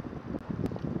kanang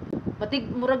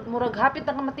murag hapit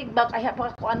ang matigbak ay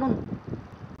pa ko anon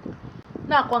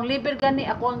na ako ang liver gani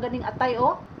ako ang ganing atay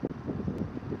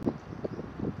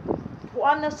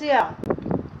kuan na siya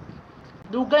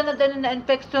dugay na din na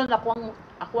infection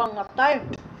ako ang atay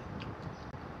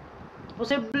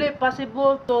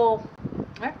possible to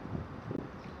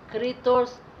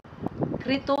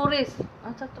clitoris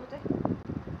ang sa to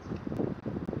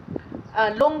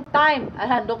long time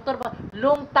doktor ba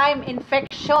long time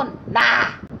infection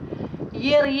na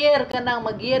year ka nang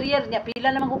mag year niya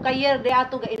pila naman ko ka year di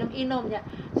ato ga inom niya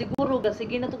siguro ga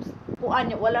sige na to kuan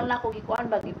niya wala na ako gikuan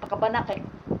ba gipakabana kay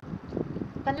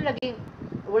kani lagi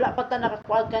wala pa ta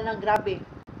nakakuan ka ng grabe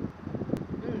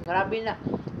grabe na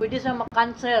pwede sa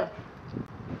ma-cancer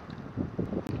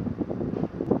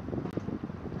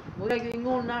mula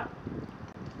yung na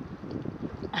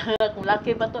kung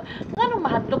laki ba to ngano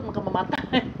mahadlok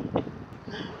makamamatay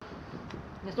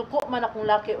nasuko man akong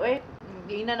laki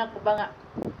giinan ako ba nga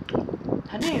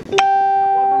hani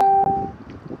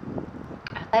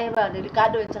atay ba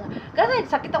delikado yun nga kasi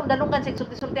sakit akong dalungan sa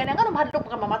sulti-sulti ngano mahadlok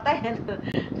makamamatay nga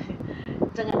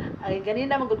ay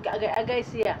ganina magud ka agay-agay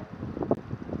siya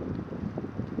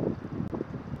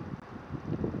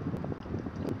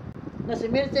na si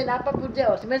Mercy napa po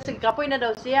dyan si Mercy kapoy na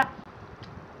daw siya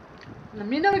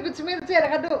naminaw igud si Mercy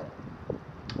nakado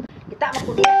kita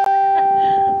makunin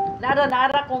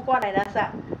nara kung kuan ay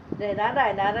nasa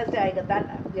nara siya ay gatan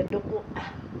yan duko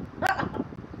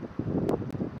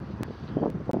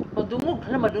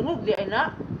madungog di ay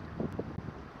na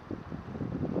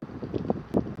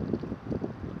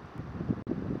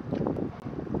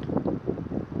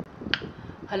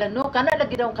hala no kana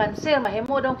lagi daw cancer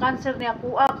mahimo daw cancer ni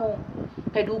ako kung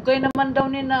kay dugay naman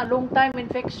daw ni na long time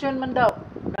infection man daw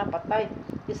na patay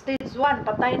stage 1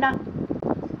 patay na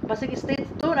basig stage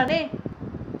 2 na ni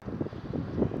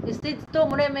stage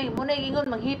 2 muna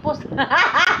ingon manghipos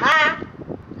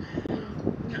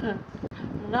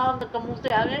na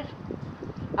nagkamuti ani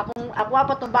ako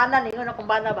pa tumbanan ingon akong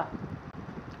bana ba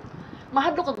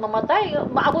mahadlok kag mamatay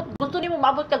maabot gusto nimo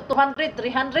maabot kag 200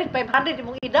 300 500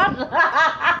 imong edad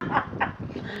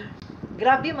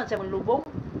grabe man sa mong lubong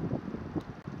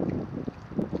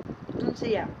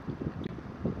siya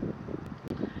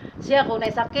kung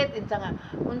naisakit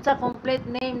unsa complete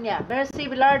name niya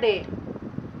Mercy Velarde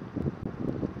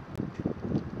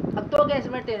agtuog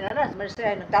si Mercy na Mercy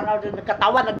ay nagtanaw din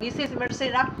nagkatawa nagisi si Mercy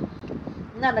na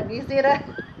nagisi ra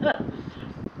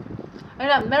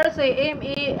ayun Mercy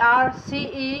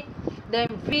MERCE then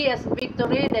V as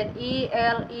Victory then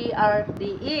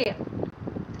ELERDE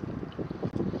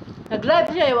nag-live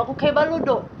siya wa ko kay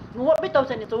baludo nuwa bitaw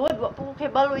sa nituod wa ko kay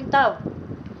balo intaw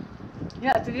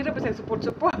ya sige ra sa support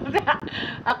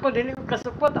ako dili ko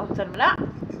ka-support ang san na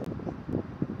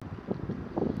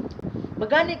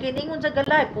magani kiningon sa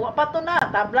live wa pa to na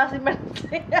tabla si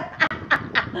Mercy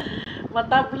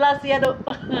matabla siya do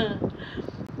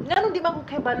ngano di man ko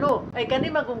kay balo ay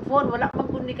kani magong phone wala man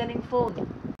kun ni kaning phone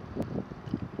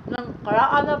nang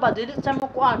karaan na ba dili sa mo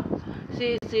kuan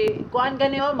si kuan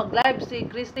gani mag-live si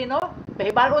Christine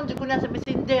pahibalon jud ko niya sa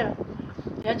Messenger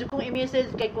yan jud kong i-message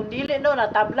kay kun dili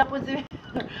natabla po si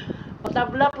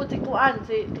matabla po si kuan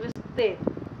si Christine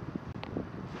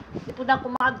di po na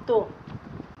kumadto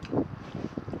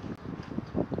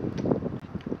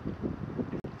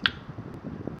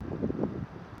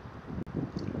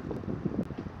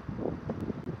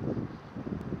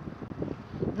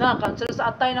na cancel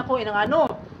sa atay na ko inang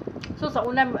so sa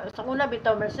una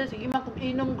bitaw Mercy sige man kog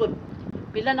inom good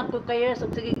pila na ko kay years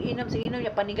sige inom ya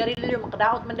panigarilyo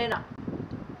makadaot man din na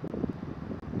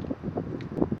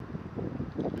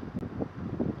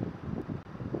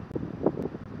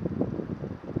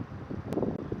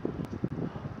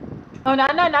Oh,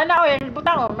 nana, oh, yung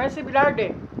butang, oh, Mercy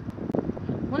Bilarde.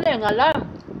 Muna yung alam.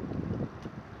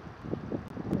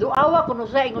 Duawa ko no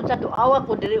siya, ingon sa duawa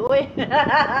ko diri, oy.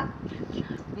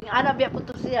 Yung anak biya po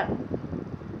to siya.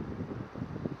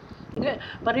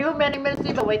 Pareho may ni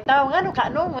Mercy ba, wait tao, nga no,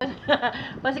 ka, no?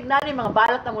 Masig na ni mga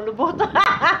balat na mulubot.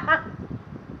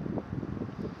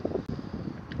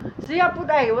 Siya po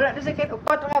dahil, wala na siya kahit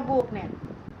upat nga buhok niya.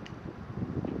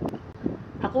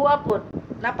 Ako apod,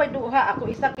 napay duha, ako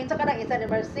isa, kinsa ka isa ni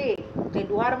Mercy. Kay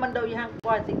duha man daw iyang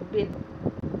kuha, sigbin.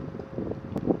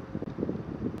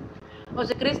 O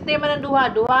si Christy man ang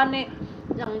duha ni,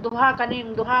 ang duha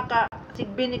ka,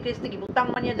 sigbin ni Christy,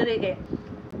 gibutang man niya dali kay,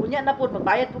 unya na po,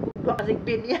 magbayad po duha ka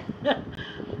sigbin niya.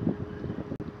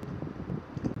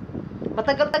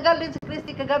 Matagal-tagal din si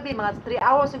Christy kagabi, mga 3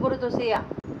 hours siguro to siya.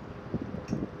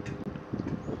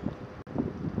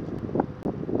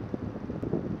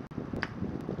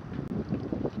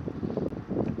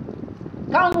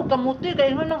 Kaon mo kamuti,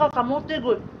 kaya mo nang kakamuti,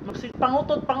 good.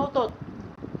 Pangutot.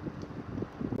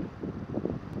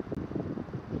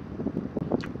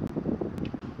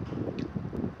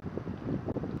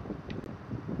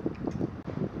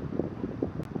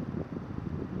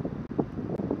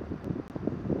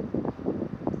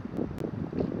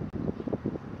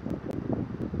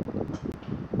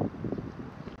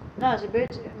 No, si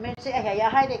Mercy ay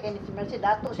hayahay de kay si Mercy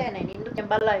dato siya na nindot yung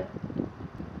balay.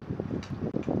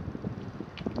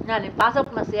 Na ni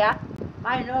pasok na siya.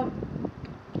 Ay no.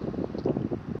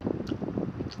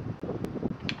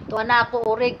 Tuwa na ako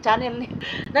orig channel ni.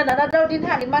 Na daw din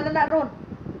ha, lima na ron.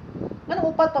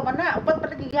 Ngano upat pa man na, upat pa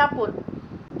lagi gyapon.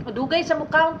 Dugay sa mo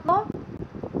count no?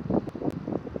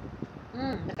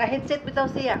 Naka-headset bitaw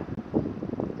siya.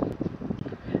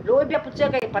 Luoy biya pud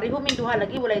siya kay pareho min duha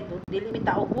lagi walay dili mi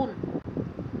taogon.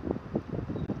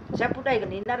 Siya pud ay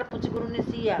ganina ra pud siguro ni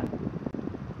siya.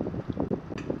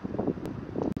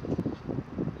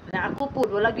 Na ako pud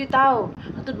wala gyud tao.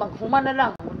 Atud maghuman na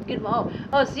lang. Gid mo.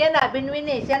 Oh, siya na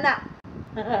Binwini, siya na.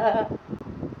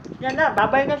 Siya na,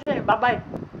 babay na siya, babay.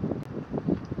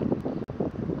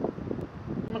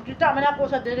 Magkita man ako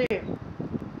sa diri.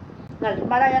 Na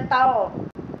lima na yung tao.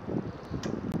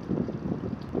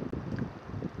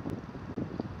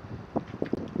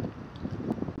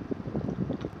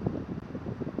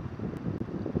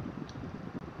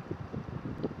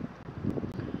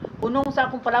 Hunong sa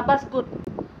akong palabas ko.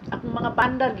 Akong mga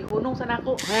pandar, gihunong sa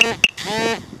nako.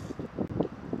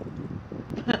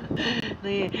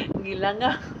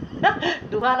 Gilangaw.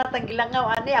 Duha na tang gilangaw.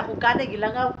 Ani, ako kanay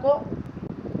gilangaw ko.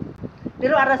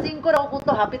 Pero aras 5 na ako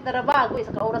to. Hapit na ra ba? Ako,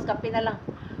 isa ka oras kape na lang.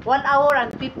 1 hour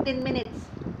and 15 minutes.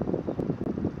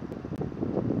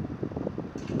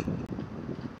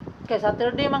 Kay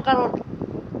Saturday man karon.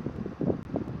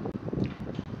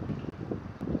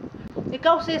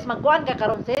 Ikaw sis, magkuhan ka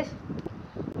karon sis.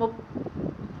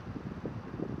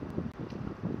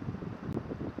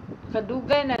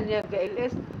 Kadugay na niya ka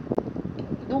LS.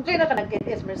 Dugay na ka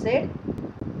nag-LS, Mercy.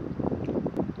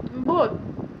 But,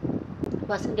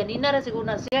 basin ganina ra siguro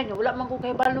na siya niya. Wala man ko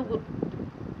kay balugod.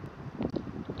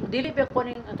 Dili pa ko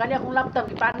ning kali akong laptop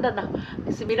ipaandar na.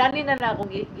 Si Milani na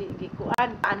akong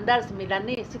gikuan, paandar si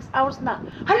Milani 6 hours na.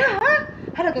 Hala ha?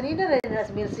 Hala ganina ra na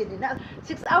si Mercy din na.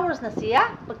 6 hours na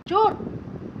siya. Pagchur.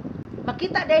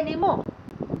 Makita dai nimo.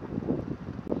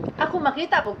 Ako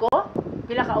makita po ko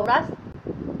pila ka oras.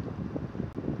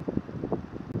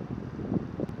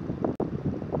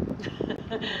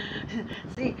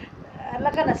 Si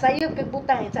ala ka na sayo kag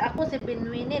butang sa ako si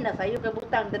Binwini na sayo kag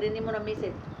butang dali nimo na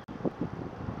message.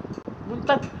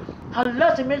 Buntag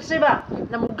hala si Mercy ba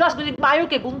namugas gud maayo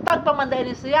kay buntag pa man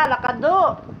dahil siya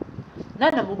lakado.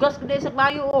 Na namugas gud sa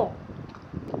maayo oh.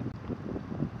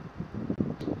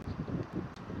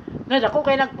 Na dako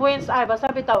kay nag-points ay basta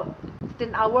bitaw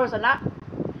 10 hours ana.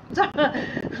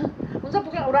 Unsa po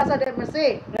kay orasa di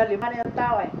Mercy? Na lima na yung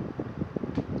tao eh.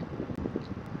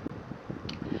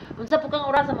 Unsa po kang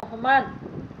orasa mahuman?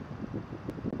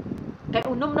 Kay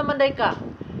unom naman day ka.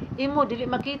 Imo dili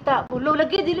makita. Ulo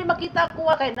lagi dili makita ko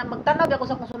kay na magtanaw ako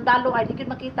sa kong sundalo ay dili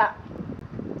makita.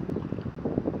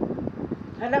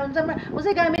 Hala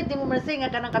unsa gamit nimo Mercy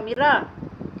nga kanang kamera?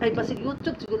 Ay basig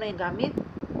YouTube siguro na yung gamit.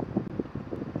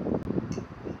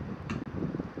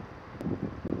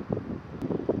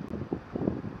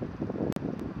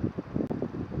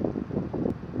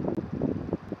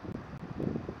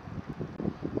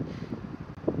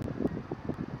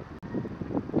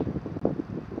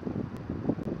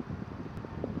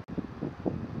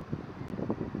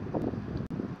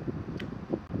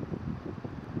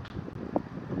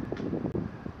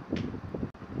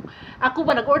 Ako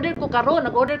ba nag-order ko karon,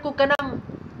 nag-order ko kanang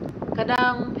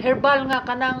herbal nga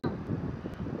kanang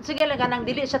sige lang kanang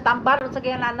dili siya tambal unsa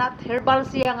kay nanat herbal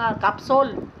siya nga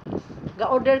capsule.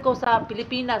 Ga-order ko sa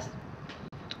Pilipinas.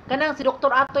 Kanang si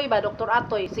Dr. Atoy ba, Dr.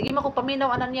 Atoy. Sige man ko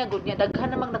paminaw anan niya gud niya daghan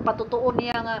namang nagpatutuon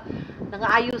niya nga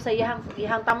nangaayo sa iyang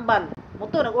tambal.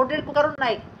 Muto nag-order ko karon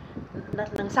nay.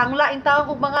 Nang sangla in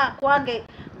tawo kog mga kuan kay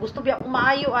gusto biya ko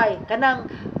maayo ay kanang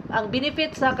ang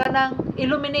benefit sa kanang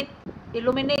illuminate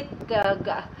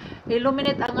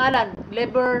ang ngalan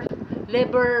liver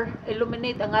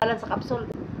illuminate ang ngalan sa capsule.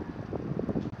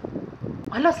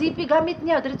 Hala sipi gamit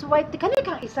niya diretso white kani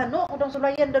kang isa no udang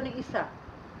sulayan daw ning isa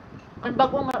kan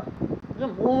bago nga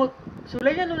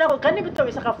sulayan nila ko kani bitaw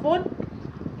isa ka phone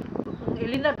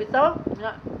ilina bitaw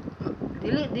nga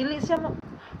dili siya mo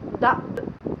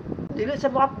dili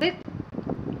siya mo update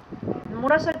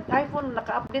mura sa iPhone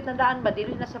naka-update na daan ba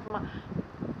dili na siya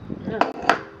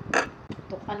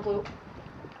tukan ko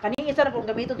kaning isa na kung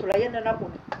gamiton sulayan na po.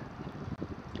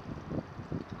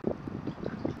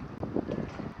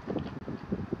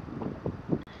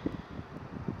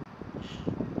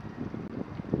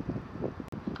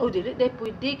 Oh, dili day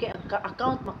pwede kay ang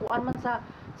account makuan man sa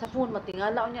phone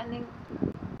matingala unya ning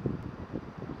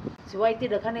si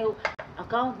YT daghan ay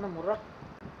account na mura.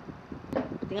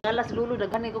 Tingala si Lulu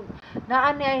daghan ay naa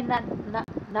ni ay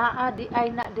naa di ay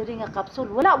na diri nga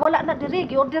capsule. Wala na diri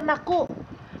gi-order nako.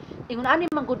 Ingon ani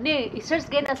man gud ni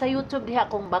i-search gid na sa YouTube diha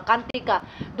kung bakante ka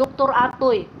Dr.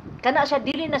 Atoy. Kana siya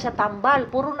dili na siya tambal,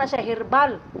 puro na siya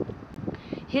herbal.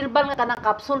 Herbal nga kanang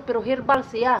capsule pero herbal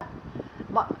siya.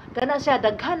 Kana siya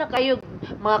daghan na kayo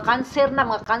mga cancer na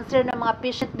mga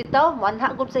patient bitaw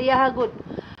moanha gud sa iya gud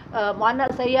moana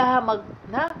sa iya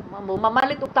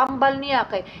mamalit og tambal niya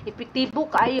kay epektibo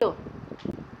kaayo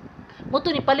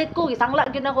muto ni palit ko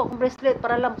isangla gyud ako kung bracelet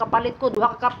para lang kapalit ko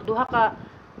duha ka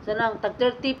sanang tag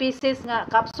 30 pieces nga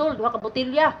capsule duha ka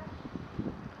botelya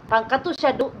pangkato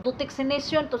siya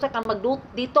detoxination to sa kan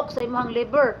mag-detox sa imong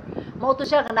liver mao to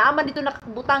siya naaman dito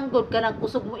nakabutanggod kanang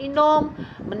kusog mo inom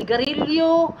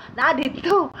manigarilyo na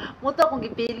dito mo to akong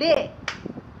gipili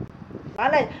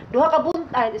balay duha ka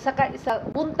buntag isa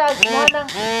buntag mo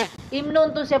nang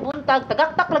imnon to siya buntag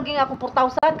tagaktak lagi nga akong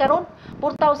 4,000 karon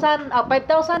 4,000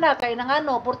 5,000 na kay nang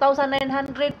ano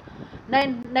 4,900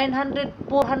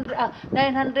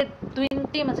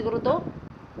 920 man siguro to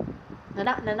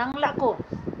nanangla ko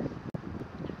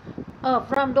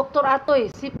from Dr. Atoy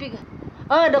sipig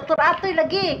Dr. Atoy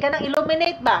lagi kanang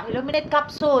illuminate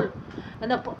capsule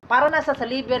para na sa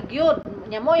liver gyud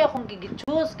nya mo akong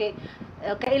gigichoose kay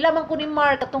kaila man ko ni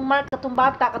Mark katong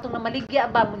bata katong namaligya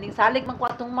ba muning salig man ko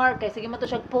atong Mark kay sige man to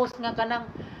siya post nga kanang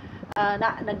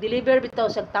nag-deliver bitaw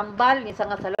siya tambal ni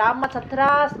nga salamat sa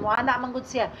trust mo ana man gud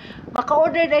siya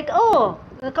maka-order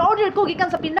naka-order ko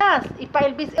gikan sa Pinas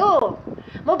ipa-LBC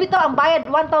mo bitaw ang bayad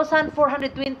 1,420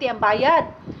 ang bayad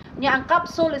nya ang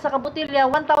capsule isa ka botelya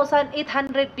 1,850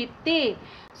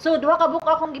 so duha ka buko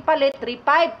akong gipalit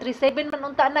 3,500 3,700 man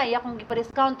unta na iya akong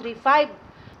gipa-discount 3,500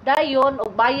 dayon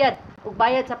og bayad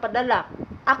sa padala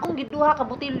akong giduha ka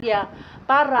botelya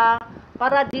para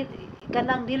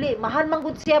kanang dili mahal man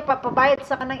gud siya pabayad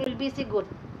sa kanang LBC gud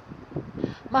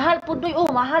mahal pud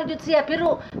mahal jud siya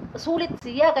pero sulit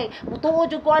siya kay mutuo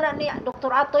jud ko ana ni Dr.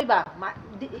 Atoy ba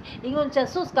ingon siya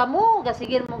sus kamo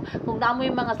gasigir mo kung naamoy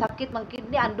mga sakit mang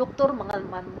kidney ang doktor mga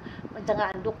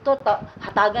ang doktor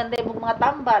hatagan day mo mga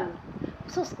tambal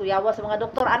sus kuyawa sa mga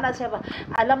doktor ana siya ba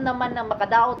alam naman na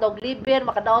makadaot daw liver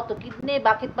makadaot og kidney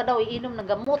bakit pa daw iinom ng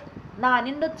gamot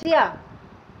nindot siya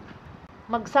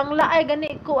magsangla ay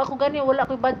gani ko ako gani wala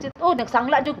koy budget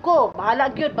nagsangla jud ko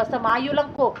bahala gyud basta maayo lang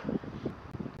ko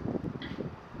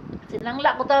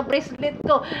sinangla ko ta bracelet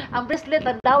ko ang bracelet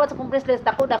ang dawat sa kong bracelet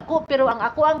dako pero ang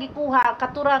ako ang gikuha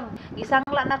katurang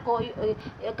gisangla nako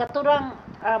katurang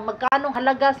magkanong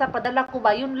halaga sa padala ko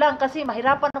ba yun lang kasi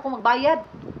mahirapan ako magbayad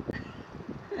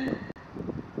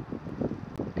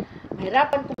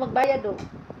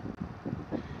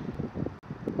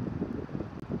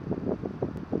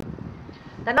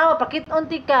tanawa pakit-on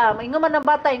ti ka maingon man ang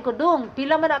bata ko dong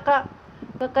pila man ka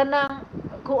kanang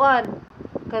kuan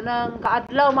kanang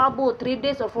kaadlaw maabot 3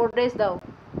 days or 4 days daw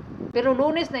pero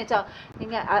Lunes na siya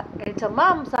nga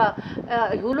ma'am sa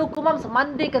hulog ko ma'am sa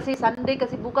Monday kasi Sunday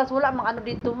kasi bukas wala mang ano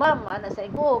dito ma'am ana sa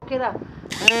ko okay ra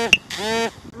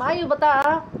maayo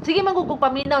bata sige man kung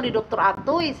paminaw ni Dr.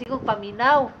 Atoy sige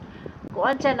paminaw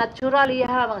kuan siya natural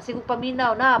iya mga sigog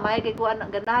paminaw na may kay kuan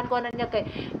ganahan ko niya kay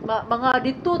mga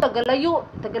dito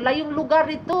tagalayong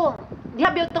lugar dito diha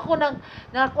bitaw ko nang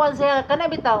kuan siya kana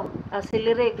bitaw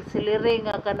silire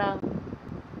nga kanang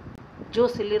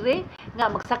juice silire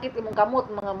nga magsakit imong kamot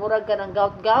mga murag ka ng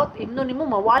gout imnon nimo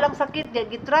mawalang sakit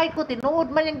gitry ko tinuod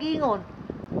man yang giingon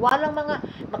Walang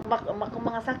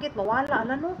mga sakit, mawala.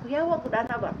 Ala no, kuyawa,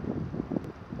 gudana ba?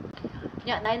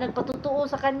 Nya, na nagpatutuo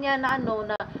sa kanya na ano,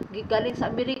 na gigaling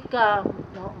sa Amerika,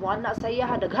 wala sa iya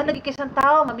ha. Daghan lagi kay isang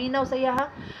tao, maminaw sa iya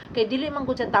ha. Kay dili man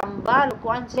gud siya tambal,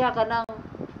 kuan siya kanang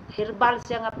herbal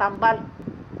siya nga tambal.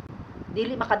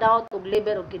 Dili makadaot og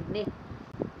liver o kidney.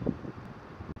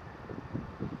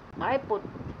 Maipod.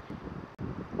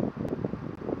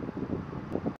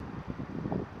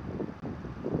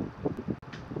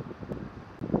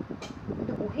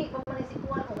 Uhi pa man si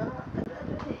kuan o ano.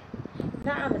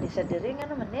 Naa man ni sa diri nga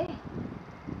naman eh.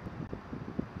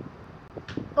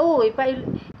 Oh,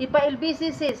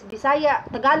 ipa-LBC sis, Bisaya,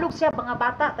 Tagalog siya, mga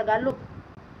bata, Tagalog.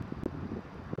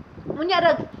 Munya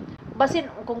rag basin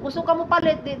kung gusto ka mo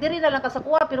palit, diri na lang ka sa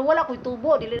kuha, pero wala ko'y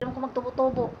tubo, dili naman ko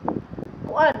magtubo-tubo.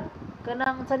 Kuan,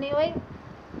 kanang saniway.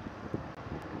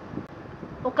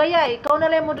 O kaya ikaw na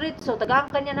lang mo diretso,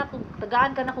 tagaan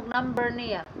ka na kog number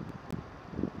niya.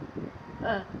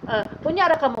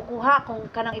 Kunyara ka mo kuha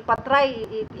kung kanang ipatry,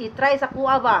 i-try sa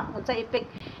kuha ba, kung sa effect,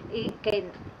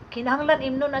 kay kinahanglan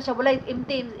imno na siya walay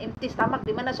empty stomach,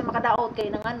 di man na siya makadaot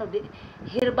kay nang ano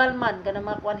herbal man kanang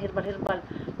mga kuan herbal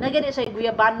na gani siya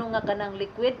guyabano nga kanang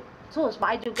liquid sus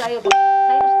maayod kayo ba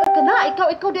sinus kana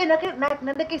ikaw din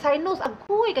na kay sinus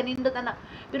agoy kanindot ana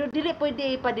pero dili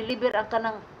pwede pa-deliver ang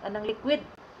kanang liquid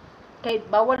kay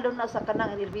bawal daw na sa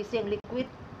kanang LBC ang liquid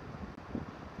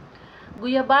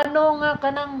guyabano nga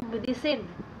kanang medicine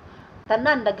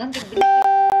tanan daghan kay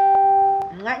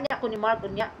benefit nga nya ko ni Mark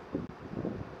nya.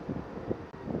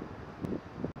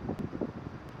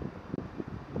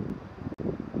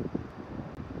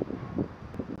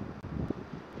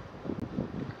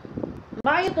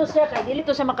 Maayo to siya kay dili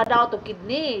to siya makadaot og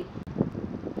kidney.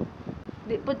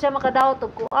 Di pud siya makadaot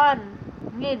og kuan.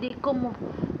 Ngi di ko mo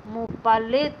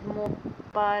palit mo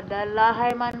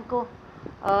padalahay man ko.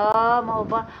 Mao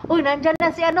ba? Uy, nandyan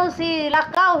na si ano si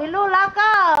Lakaw. Hello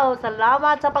Lakaw.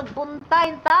 Salamat sa pagpunta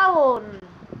in taon.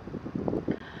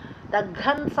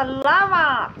 Daghan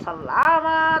salamat.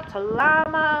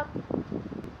 Salamat.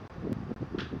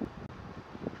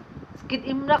 Skid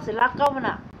imlak si Lakaw man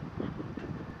na.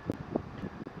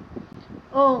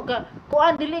 Oh,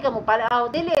 kuan dili ka mo pala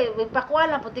dili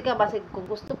pakuan lang puti ka basig kung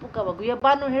gusto po ka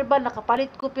guyabano herbal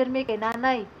nakapalit ko pirmi kay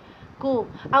nanay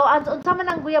ko. Unsa man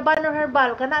ang guyabano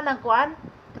herbal kana nang kuan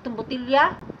katong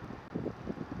botilya.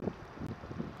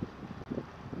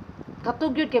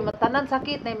 Katugyod kay matanan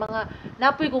sakit na mga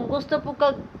napoy kung gusto po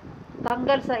ka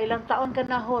tanggal sa ilang taon ka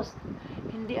na host.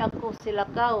 Hindi ako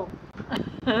silakaw.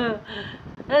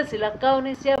 Silakaw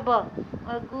ni siya ba?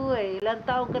 Agoy, ilang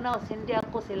taon ka na, hindi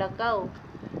ako silakaw.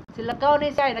 Silakaw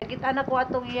ni siya, nakita na ko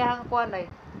atong iyahang kuan ay.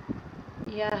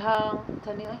 Iyahang,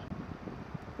 sani ay?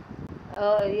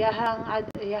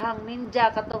 Iyahang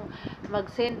ninja katong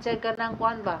mag-send siya ka ng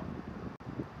kuan ba?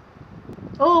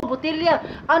 Oh, butilya.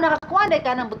 Nakakuan ay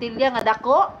ka ng butilya nga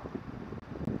dako?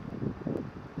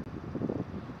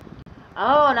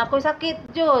 Nakoy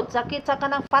sakit jud, sakit sa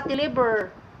kanang fatty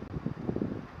liver.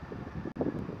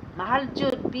 Mahal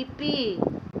jud pipi.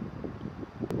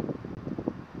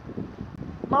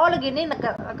 Mao lagi ni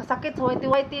nakasakit sa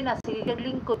whitey na sige kag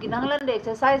lingkod kinahanglan de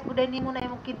exercise pud nimo na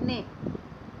imong kidney.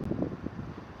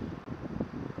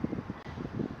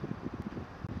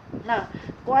 Na,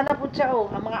 kuha na pud siya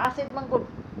ang mga acid man gud.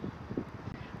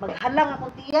 Maghalang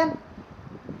akong tiyan.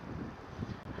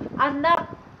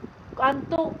 Anak,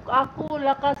 kanto ako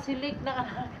lakasilik na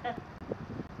anak.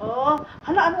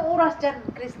 Hala anong oras dyan,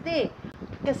 Christy?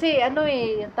 Kasi ano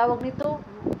yung tawag nito,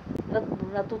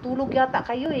 natutulog yata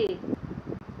kayo eh.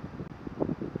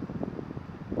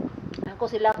 Ako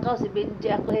si Lakaw, si Benji,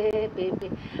 ako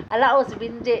baby. Alao si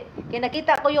Benji. Kaya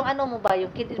nakita ko yung ano mo ba, yung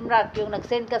Kid Imrak, yung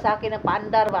nag-send ka sa akin ng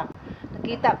paandar ba.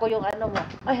 Nakita ko yung ano mo.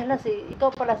 Ay hala,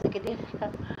 ikaw pala si Kid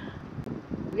Imrak.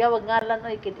 Yawag ngalan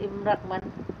oy, Kid Imrak man.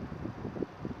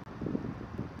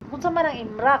 Kung sa man ang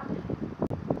Imrak,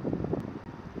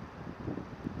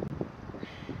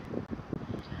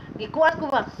 gikuan ko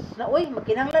ba na uy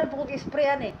magkinahanglan po kog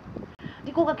isprayan eh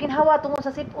di ko kakinhawa tungod sa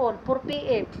sipon 4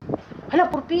 PM hala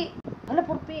 4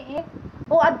 PM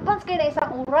advance kay na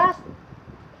isang oras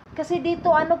kasi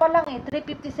dito ano pa lang 3:57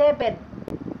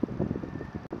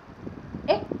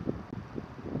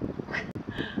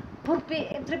 4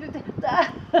 PM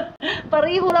 3:50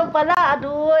 pareho lang pala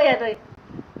adoy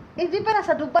hindi pa na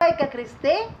sa Dubai ka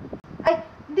Kriste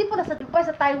hindi pa na sa Dubai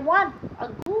sa Taiwan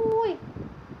agoy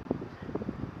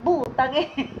butang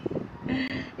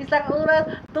isang oras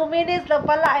 2 minutes lang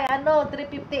pala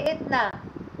 3:58 na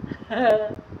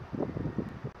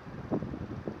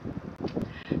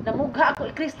namugha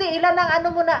ako Christy ilan ang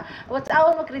mo na what's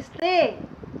out mo Christy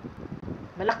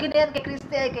Malaki na yan kay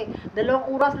Christy ay kay 2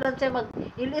 oras lang siya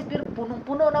mag-ilis pero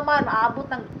punong-puno naman. Aabot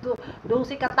ng 12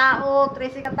 katao,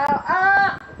 13 katao.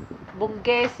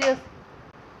 Bunggesyos.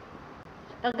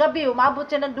 Kagabi, umabot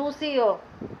siya ng 12 oh.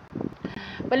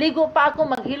 Paligo pa ako,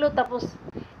 maghilo tapos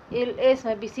ilis,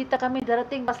 may bisita kami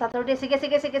darating pa Saturday. Sige.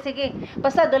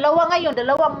 Basta 2 ngayon, 2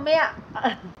 mamaya.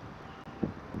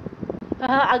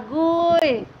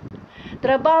 Agoy.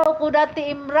 Trabaho ko dati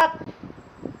Imrak.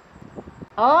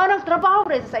 Nagtrabaho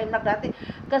rin sa Imrak dati.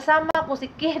 Kasama ko si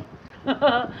Kit.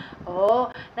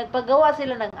 Nagpagawa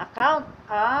sila ng account.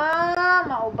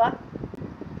 Mao ba?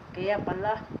 Kaya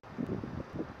pala.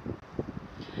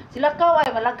 Sila ay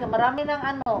marami ng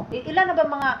ano. Ilan na ba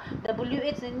mga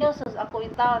WH ninyo? So, ako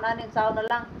in town, anin taon na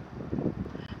lang.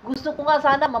 Gusto ko nga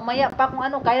sana mamaya pa kung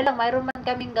ano. Kaya lang, mayroon man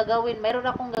kaming gagawin. Mayroon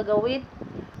akong gagawin.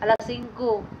 Alas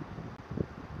 5.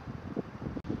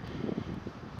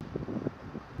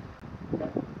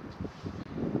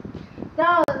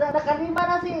 Nakalima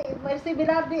na si Mercy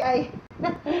Bilardi ay.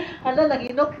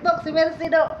 Naginuktok si Mercy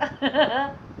do.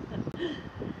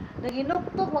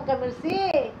 Naginuktok mga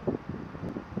Mercy.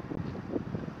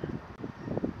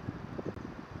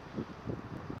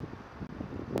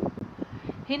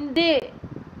 Hindi.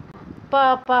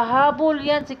 Pahabol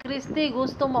yan si Christy.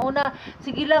 Gusto mauna.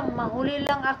 Sige lang, mahuli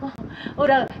lang ako.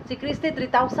 Si Christy,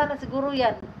 3,000 na siguro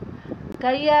yan.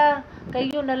 Kaya,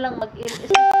 kayo na lang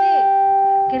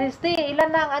Christy,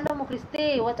 ilan na ang ano mo,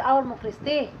 Christy? Watch hour mo,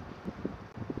 Christy?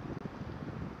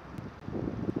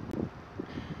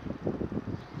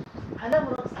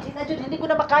 Alam mo, hindi ko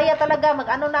na makaya talaga.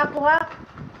 Mag-ano na ako, ha?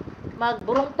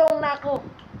 Magburungtong na ako.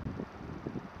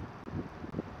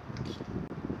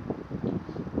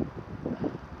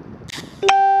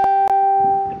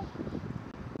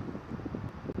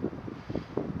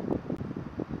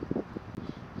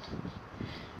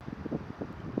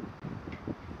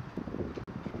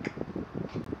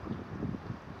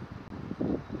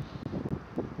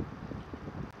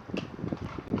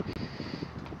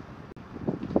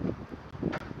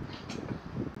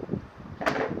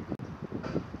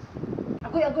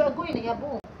 Agoy,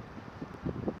 niyabo.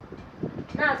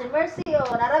 Si Mercy,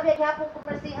 narabya hapon ko,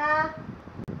 Mercy, ha?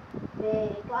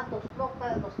 Ito ang tuslok,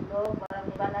 para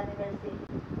may bala ni Mercy.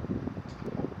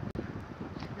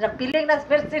 Napiling na si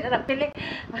Mercy, napiling.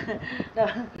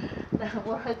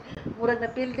 Murag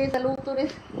napildi sa luto ni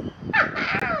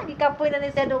ikapoy na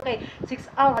ni Sedo kay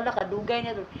 6 hours, kadugay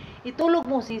niya doon. Itulog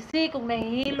mo, sisi, kung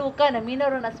nahihilo ka,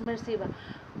 naminaw na si Mercy ba?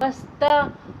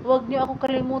 Basta, huwag niyo ako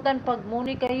kalimutan pag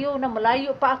muni kayo na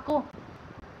malayo pa ako.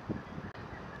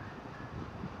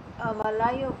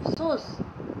 Malayo. Sus.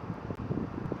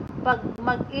 Pag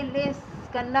mag-ilis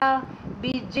ka na,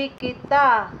 BG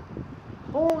kita.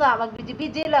 Oo nga,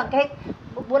 mag-BG lang. Kahit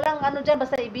walang ano dyan,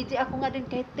 basta i-BG ako nga din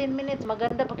kahit 10 minutes.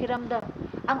 Maganda pakiramdam.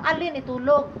 Ang alin,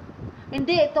 itulog.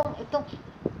 Hindi, itong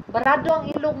barado ang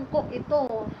ilong ko.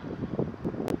 Ito.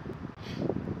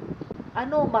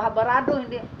 Mahabarado,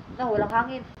 hindi. Walang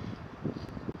hangin.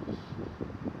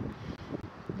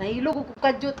 Nahilo ko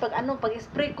kadyot pag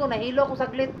spray ko, nahilo ko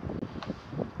saglit.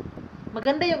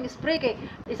 Maganda yung spray kay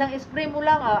isang spray mo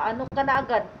lang, ka na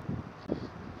agad.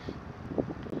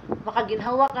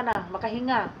 Makaginhawa ka na,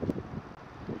 makahinga.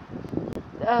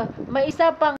 May isa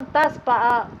pang task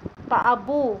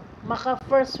paabo, maka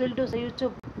first sweldo sa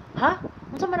YouTube. Ha?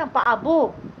 Unsa man ang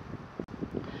paabo?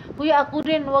 Kuya, ako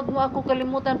din, wag mo ako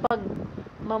kalimutan pag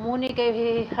mamuni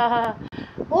kayo,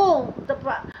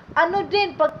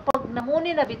 din, pag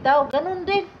namuni na bitaw, ganun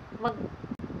din,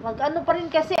 mag-ano pa rin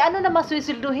kasi, na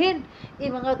masuisilduhin,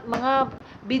 mga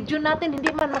video natin, hindi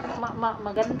man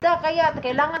maganda, kaya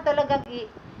kailangan talagang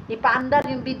ipaandar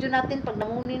yung video natin pag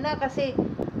namuni na, kasi,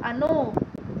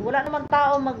 wala naman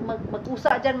tao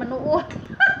mag-usa dyan, manuod.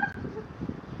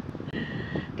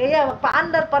 Kaya,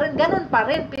 magpaandar pa rin, ganun pa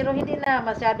rin, pero hindi na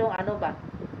masyadong,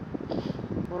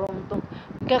 burong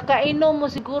kakainom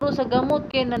mo siguro sa gamot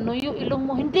kay nanuyo ilong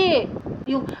mo. Hindi.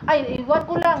 Iwan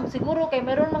ko lang. Siguro kay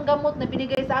meron mang gamot na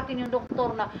binigay sa akin yung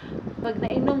doktor na pag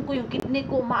nainom ko yung kidney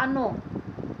ko masakit.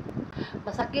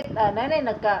 Nanay,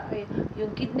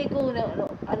 yung kidney ko,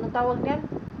 anong tawag niyan?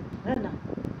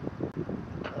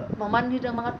 Mamanhid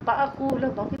ang mga paa ko.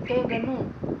 Bakit kayo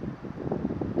ganun?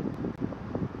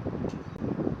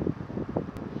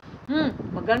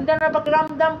 Maganda na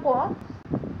pakiramdam ko, ha?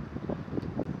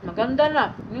 Maganda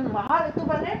na. Mahal ito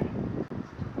ba, ne?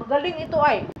 Magaling ito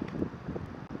ay.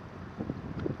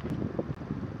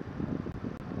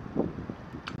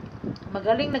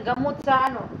 Magaling na gamot sa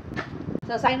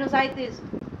sa sinusitis.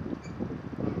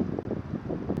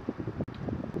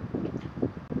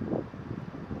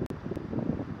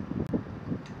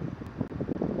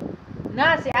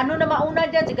 Na, si ano na mauna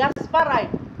dyan, si Gaspar ay.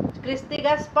 Si Christy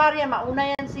Gaspar yan,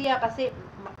 mauna yan siya kasi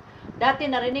dati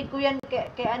narinig ko yan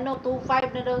kay ano,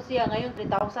 2.5 na daw siya, ngayon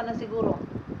 3,000 na siguro.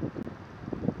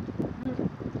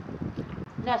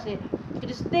 Na, si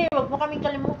Christy, wag mo kaming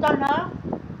kalimutan ha.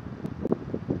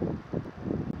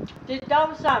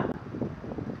 3,000.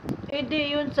 Eh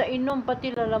di yun sa inom, pati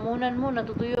lalamunan mo,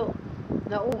 natutuyo.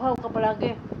 Nauhaw ka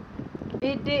palagi.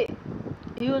 Eh di,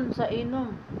 yun sa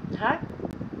inom. Ha?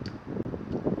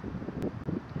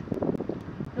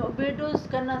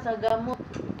 Na-overdose ka na sa gamot.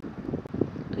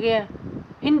 Kaya,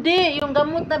 hindi, yung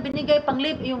gamot na binigay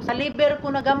yung sa liver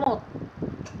ko na gamot.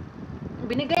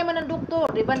 Binigay man ng doktor,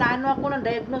 di ba na ano ako,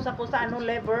 diagnose ako sa ano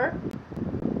liver?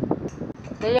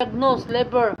 Diagnose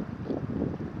liver.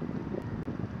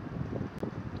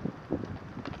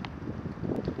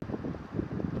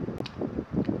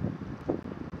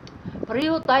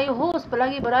 Pareho tayo host,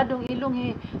 palagi baradong ilong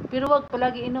eh. Pero wag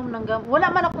palagi inom ng gamot. Wala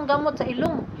man akong gamot sa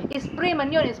ilong. Spray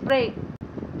man yun, spray.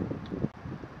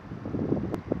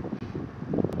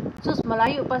 Sus,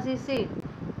 malayo pa sisi.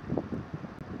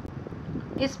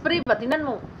 Spray ba? Tinan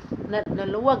mo.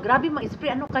 Naluwag. Grabe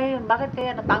ma-spray. Ano kaya yun? Bakit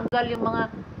kaya natanggal yung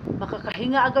mga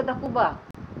makakahinga agad ako ba?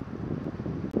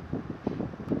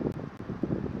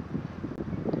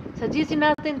 Sa GC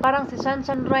natin, parang si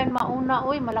Sansan Ryan mauna.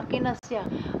 Uy, malaki na siya.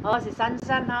 Oh, si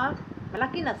Sansan ha.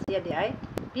 Malaki na siya di ay.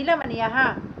 Pila man niya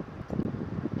ha.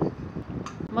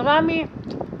 Marami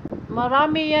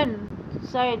yan.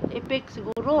 Side effect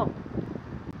siguro.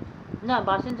 Na,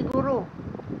 basin siguro.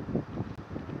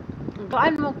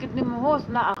 Gaan mo kidney mo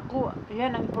host na ako.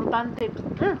 Yan ang importante.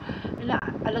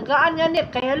 Alagaan yan eh.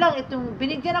 Kaya lang itong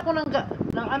binigyan ako ng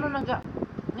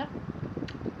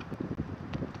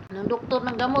doktor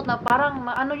ng gamot na parang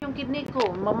maano yung kidney ko.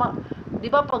 Di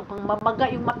ba pag mamaga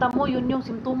yung mata mo, yun yung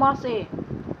simptomas eh.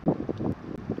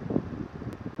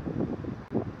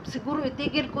 Siguro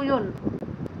itigil ko yun.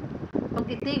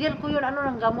 Pag itigil ko yun, ano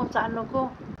ng gamot sa ano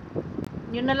ko.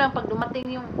 Yun na lang pag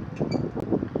dumating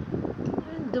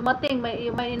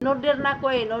may in-order na ako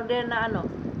eh, in-order na ano.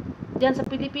 Diyan sa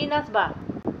Pilipinas ba?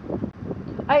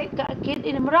 Ay, kid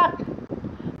Imrat.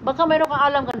 Baka mayroon kang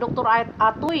alam kan Dr.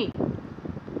 Atoy.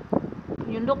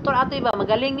 Yung Dr. Atoy ba,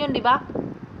 magaling yun, di ba?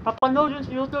 Papanood yun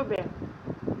sa YouTube eh.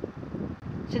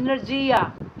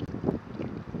 Synergia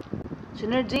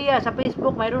sa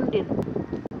Facebook, mayroon din.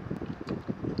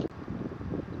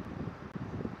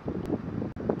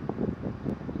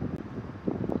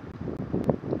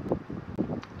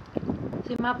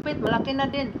 Si Mapit, malaki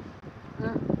na din.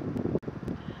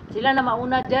 Sila na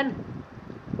mauna dyan.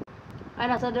 Ay,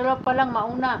 nasa dalawa pa lang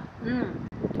mauna.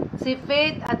 Si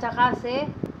Faith at saka si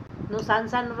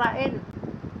Sansan Raen.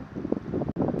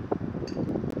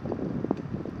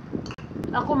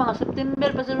 Ako mga September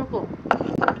pa siguro ko.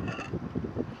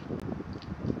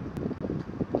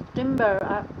 September,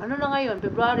 ano na ngayon?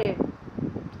 February,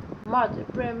 March,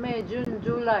 April, May, June,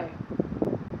 July.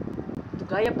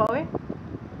 Gaya pa eh.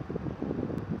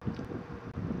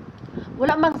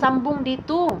 Wala mang sambong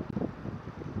dito.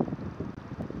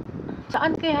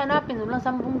 Saan kayo hanapin? Walang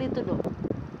sambong dito do.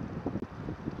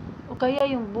 O kaya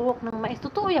yung buhok ng mais.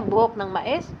 Totoo yung buhok ng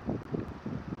mais?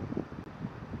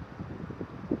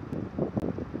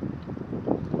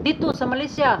 Dito sa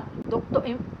Malaysia, doktor,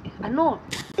 ano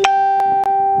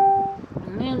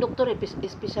yung doktor,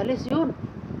 specialist yun.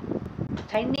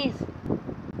 Chinese.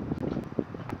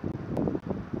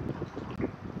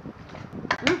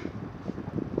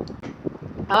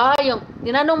 Yung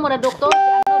tinanong mo na doktor,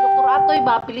 si Dr. Atoy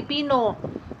ba, Pilipino.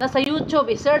 Nasa YouTube,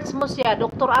 i-search mo siya,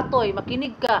 Dr. Atoy,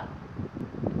 makinig ka.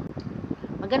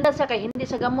 Maganda siya kay hindi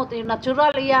siya gamot, yung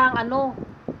natural iyang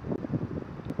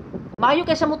mayo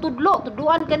kay sa mo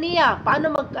tudluan kaniya.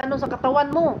 Paano sa katawan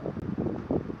mo?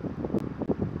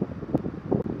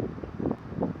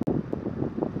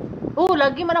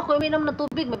 Lagi man ako uminom ng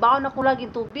tubig, may baon ako laging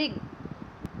tubig.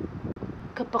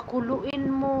 Kapakuluin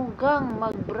mo gang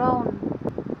mag-brown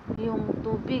yung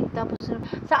tubig, tapos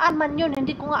saan man yun,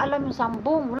 hindi ko nga alam yung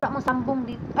sambong. Wala mang sambong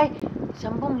dito. Ay,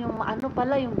 sambong yung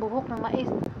pala, yung buhok ng mais.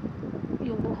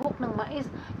 Yung buhok ng mais.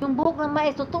 Yung buhok ng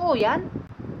mais, totoo yan?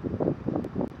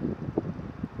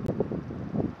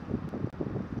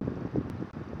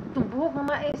 Yung buhok ng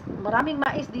mais, maraming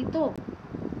mais dito.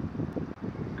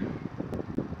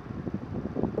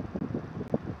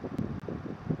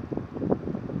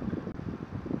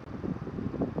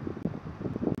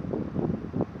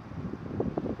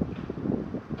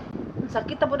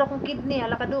 Sakit na po akong kidney,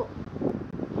 halakado.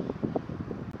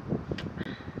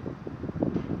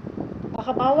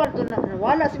 Baka bawal doon na.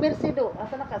 Wala si Mercy do.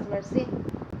 Asa na ka si Mercy?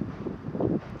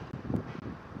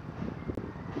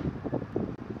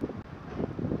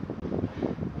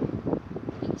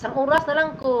 Isang oras na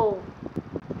lang ko.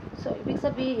 So, ibig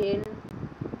sabihin,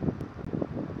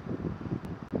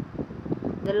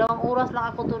 2 oras lang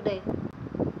ako today.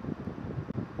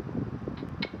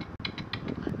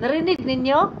 Narinig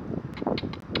ninyo?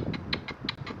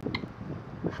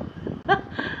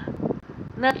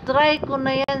 Na-try ko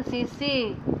na yan,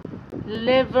 sisi.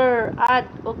 Liver ad.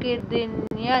 Okay din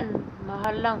yan.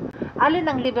 Mahal lang. Alin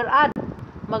ang liver ad?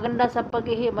 Maganda sa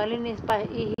pag-ihi. Malinis pa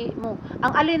ihi mo.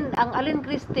 Ang alin,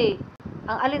 Christy?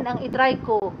 Ang alin ang itry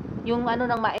ko? Yung ano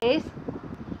ng mais?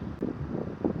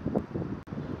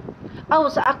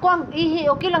 Sa ako ang ihi.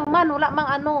 Okay lang man. Wala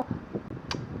mang ano.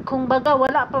 Kung baga,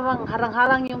 wala pa mang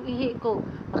harang-harang yung ihi ko.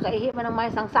 Makaihi man ng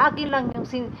mais. Ang sa akin lang, yung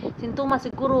sintomas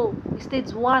siguro,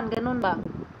 stage 1, ganun ba?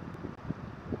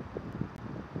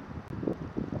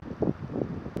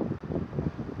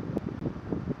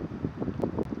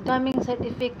 Daming side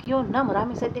effect yun.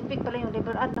 Maraming side effect pala yung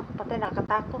liver ad. Naku, patay,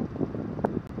 nakatakot.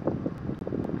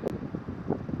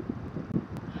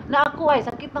 Na ako ay,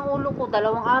 sakit ng ulo ko. 2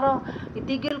 araw,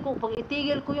 itigil ko. Pag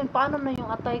itigil ko yun, paano na yung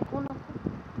atay ko? Naku,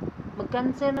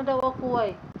 mag-cancer na daw ako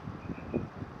ay.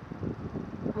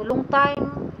 Long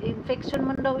time, infection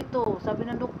man daw ito. Sabi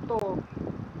ng doktor.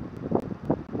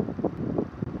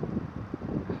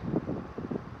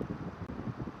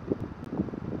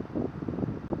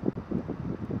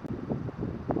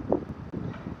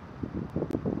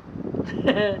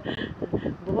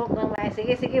 Buhok ng mais.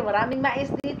 Sige, sige. Maraming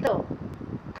mais dito.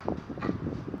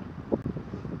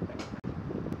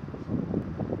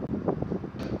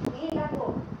 Hingin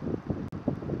ako.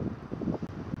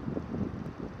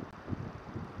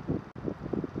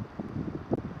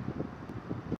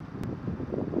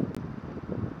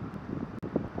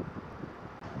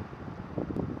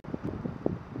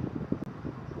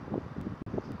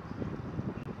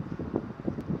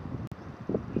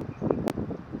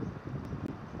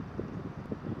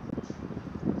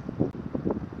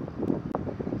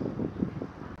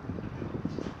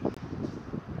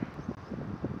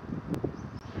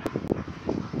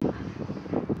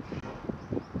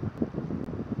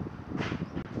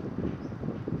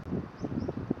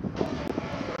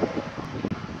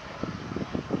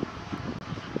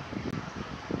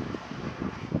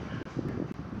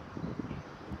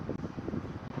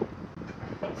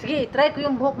 Sige, try ko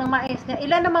yung buhok ng mais niya.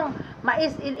 Ilan namang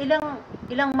mais,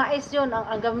 ilang mais yun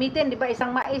ang gamitin, di ba?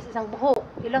 Isang mais, isang buhok.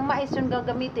 Ilang mais yun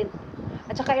gagamitin.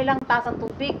 At saka ilang tasang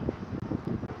tubig.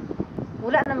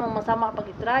 Wala namang masama pag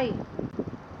i-try.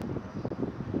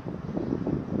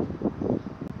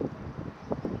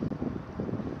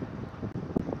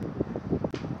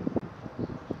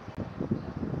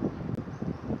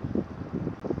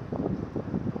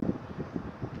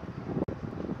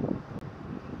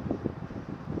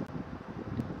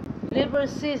 Liver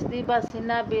cyst, di ba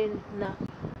sinabi na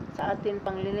sa atin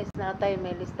panglinis na tayo,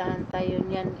 may listahan tayo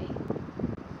niyan eh.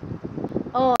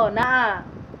 Naa.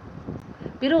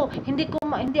 Pero hindi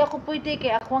ako pwede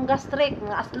kay ako ang gastric,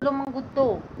 nga aslo man gud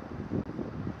to.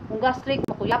 Kung gastric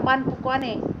makuyapan po ko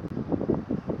ani.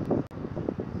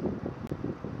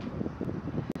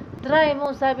 Try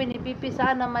mo, sabi ni Pipi,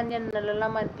 saan naman yan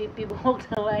nalalaman, Pipi, buhok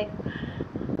na wine.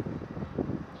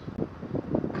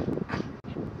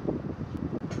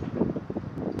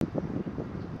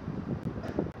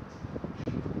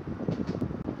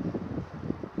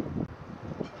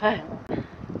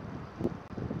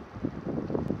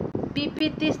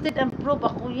 Pipi tested and proof,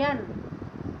 ako yan.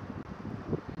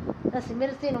 Si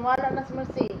Mercy, wala na si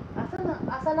Mercy.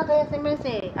 Asa na kaya si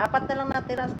Mercy? 4 na lang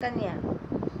natira sa kanya.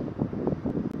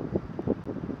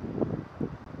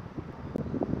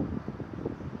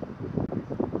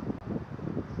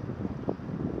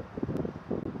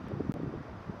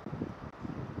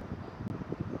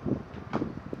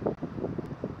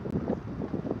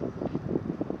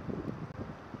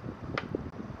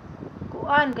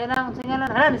 Ganang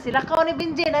singalan. Sila ka ni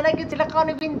Binji. Nanagin sila ka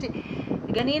ni Binji.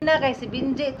 Ganina kay si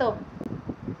Binji ito.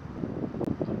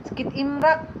 Sakit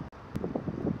imrak.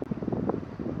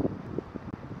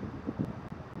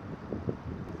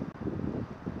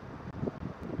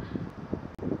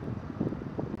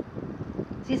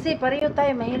 Sisi, pareho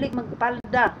tayo mahilig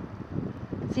magpalda.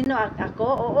 Sino ako?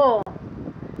 Oo.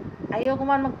 Ayaw ko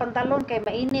man magpantalon kay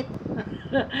mainit.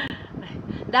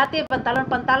 Dati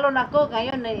pantalon ako,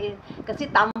 ngayon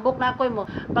kasi tambok na ako mo.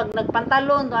 Pag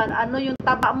nagpantalon, ano yung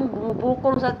taba mo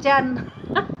bumubukol sa tiyan.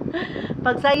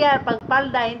 Pag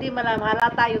palda, hindi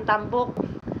halata yung tambok,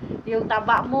 yung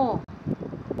taba mo.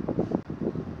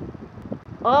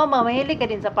 Mahilig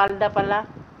ka din sa palda pala.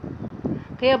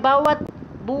 Kaya bawat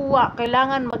buwa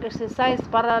kailangan mag-exercise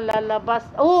para lalabas.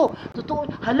 Totoo.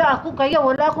 Hala ako kaya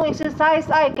wala akong exercise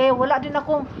kaya wala din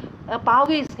akong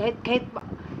pawis, kahit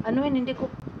ano yun, hindi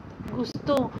ko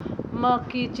gusto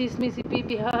makichismis si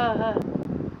Pipi, ha ha ha.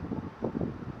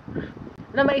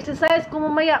 Na ma-exercise ko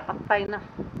mamaya, patay na.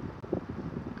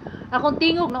 Akong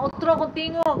tingog, nautro akong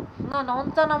tingog.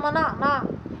 Naunsa naman na.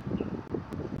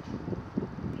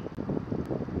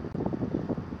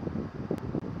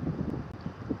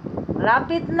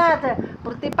 Lapit na,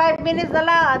 45 minutes na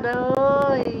lang.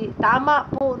 Adoy,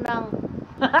 tama po ng...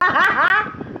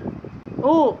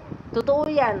 Totoo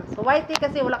yan. So, whitey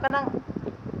kasi wala ka nang...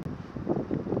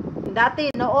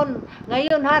 Dati, noon,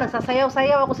 ngayon ha,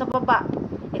 nagsasayaw-sayaw ako sa baba.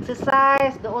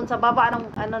 Exercise doon sa baba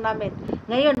ng ano namin.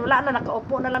 Ngayon, wala na,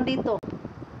 nakaupo na lang dito.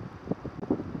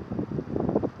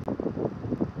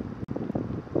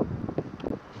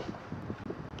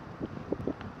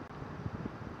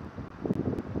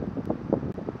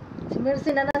 Si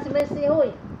Mercy na si Mercy,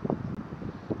 hoy.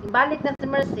 Ibalik na si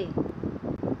Mercy.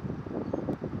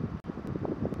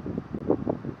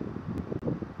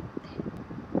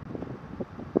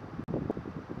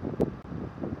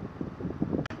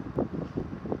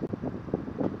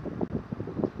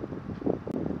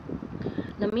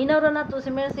 Naminaw na to si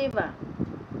Mercy ba?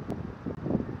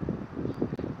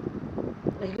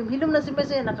 Hilom-hilom na si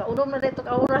Mercy, nakaunom na dito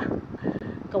ka aura.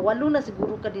 Kawalo na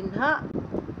siguro ka din ha.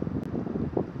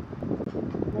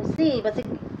 Mercy, basig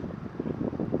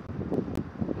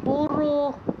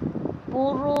puro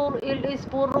ilis,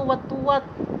 puro watawat.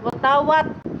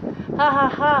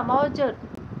 Ha, mao jud.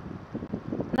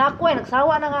 Naku ay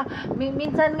nagsawa na nga.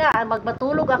 Minsan nga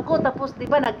magmatulog ako tapos di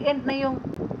ba nag-end na yung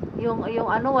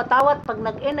ano watawat, pag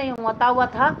nag-end na yung watawat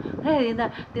ha,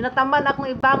 tinataman akong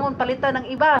ibangon, palitan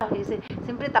ng iba.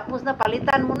 Siyempre tapos na,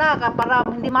 palitan mo na para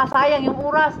hindi masayang yung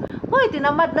oras. Hoy,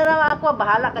 tinamad na naman ako,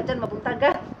 bahala ka dyan,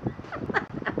 mabuntagan.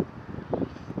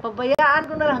 Pabayaan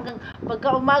ko na lang hanggang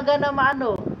pagka umaga na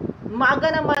umaga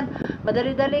naman,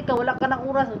 madali-dali ka, wala ka ng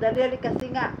oras, madali-dali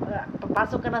kasi nga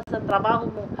papasok ka na sa trabaho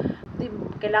mo,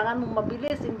 kailangan mong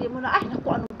mabilis, hindi mo na, ay naku,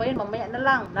 ano ba yun, mamaya na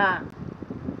lang na.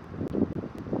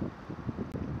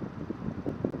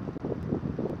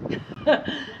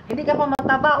 Hindi ka pa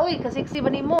mataba, uy, kasiksi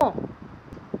ba ni mo?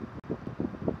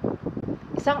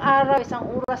 Isang araw, isang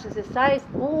oras exercise.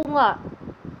 Oo nga.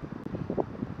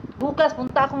 Bukas,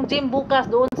 punta akong gym bukas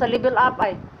doon sa level up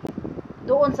ay.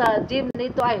 Doon sa gym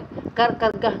nito ay.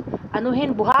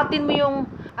 Anuhin, buhatin mo yung,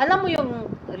 alam mo yung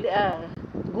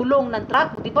gulong ng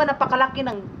truck? Di ba napakalaki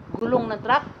ng gulong ng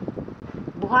truck?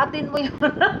 Buhatin mo yun.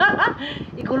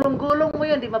 Igulong-gulong mo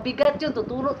yun. Di mabigat yun.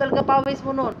 Tutulog talaga pawis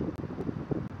mo nun.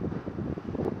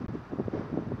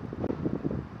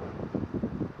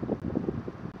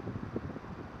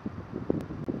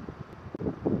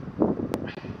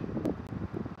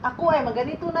 Ako ay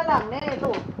maganito na lang, ito.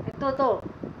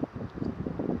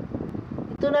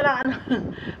 Ito na lang,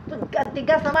 ano,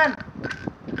 tigas naman.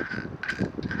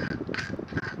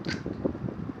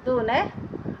 Ito,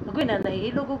 agoy na,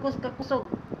 nahihilog ko sa kusog.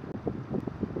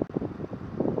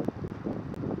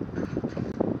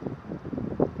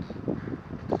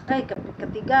 Ay,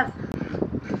 katigas.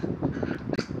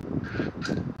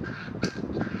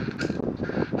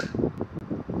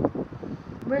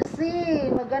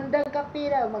 Mercy, magandang kape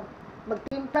daw.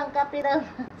 Magtimplang kape daw.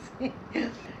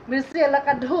 Mercy, ala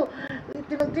ka do.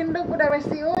 Tinog-tindog ko na,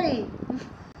 Mercy, uy.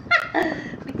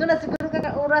 Dito na siguro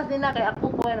ka oras din na. Kaya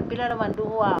ako po, pila naman,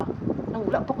 duwa. Nang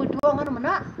wala pa ko duwa nga naman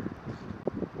na.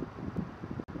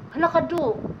 Hala ka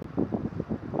do.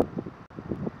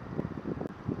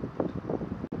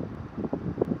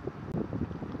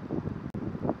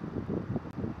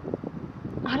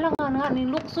 Hala nga,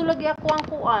 nilukso lagi ako ang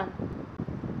kuan.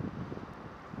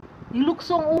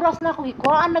 Nilukso ang oras na ako,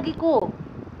 ikuhaan lagi ko.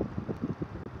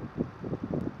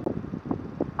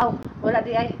 Aw, wala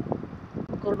di ay.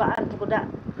 Kurbaan ko da.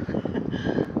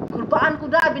 Kurbaan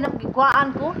ko da,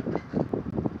 binagikuhaan ko.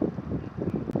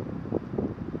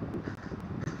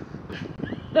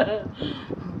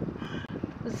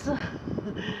 So,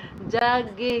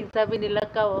 jogging, sabi nila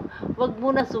ka, wag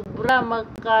mo na sobra,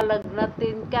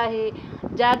 magkalagnatin kahit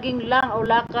jogging lang o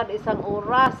lakad isang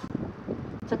oras.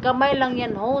 Sa kamay lang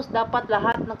yan, host. Dapat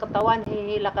lahat ng katawan,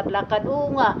 lakad-lakad.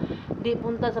 Oo nga, di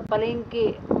punta sa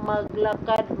palengke,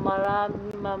 maglakad,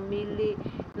 mamili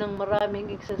ng maraming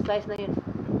exercise na yun.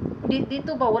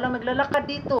 Dito ba, wala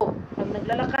maglalakad dito. Pag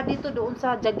naglalakad dito, doon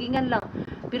sa joggingan lang.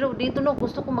 Pero dito no,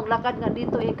 gusto ko maglakad nga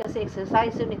dito kasi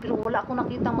exercise yun. Pero wala akong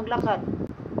nakitang maglakad.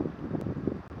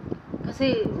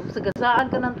 Kasi sagasaan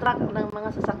ka ng truck, ng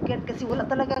mga sasakyan. Kasi wala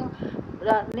talagang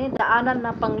daanan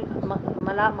na pang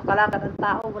makalakad ang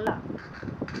tao, wala.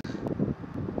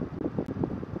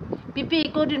 Pipi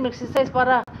ko din mag-exercise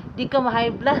para di ka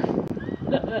ma-high blood.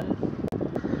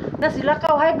 Na si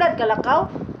lakaw, high blood ka lakaw?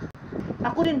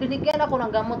 Ako din binigyan ako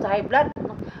ng gamot sa high blood.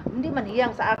 Hindi man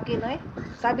hiyang sa akin eh.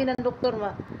 Sabi ng doktor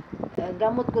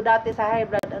gamot ko dati sa high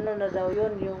blood, ano na daw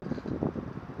yun, yung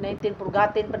 19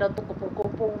 purgatin pa daw ito,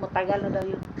 kupong-kupong, matagal na daw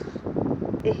yun.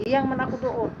 Hiyang man ako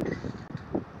doon.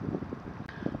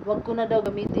 Wag ko na daw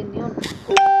gamitin yun.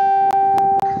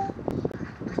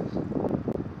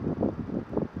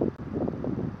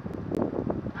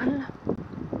 Hala,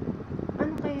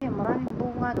 ano kaya, maraming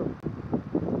bunga doon.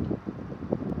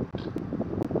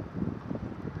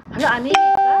 Hala,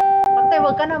 anemic ka? Patay,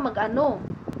 wag ka na mag-ano.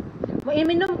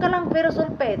 Iminom ka lang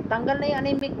ferrosulfate. Tanggal na yung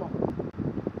anemic mo.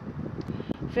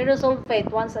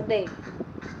 Ferrosulfate once a day.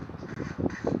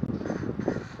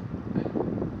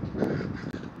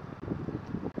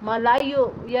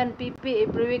 Malayo yan, pipi.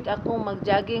 Every week ako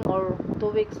mag-jogging or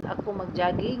 2 weeks ako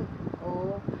mag-jogging.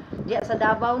 Oh, diya sa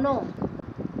Davao, no?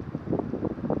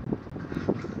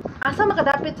 Asa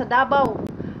makadapit sa Davao?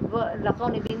 Lakaw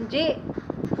ni Binji.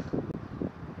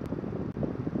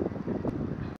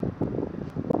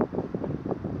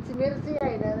 Si Mercy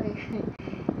ay nari.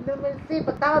 Hello Mercy,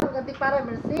 patawad ng ganti para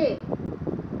Mercy.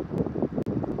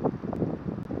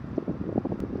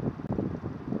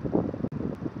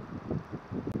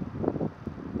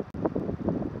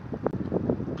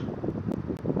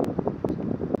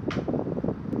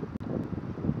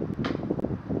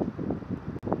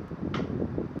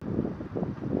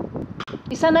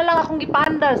 Isa na lang akong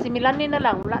gipandal, si Milani na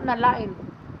lang, wala na lain.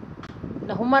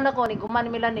 Nahuman ako, ni guman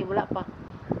ni Milani, wala pa.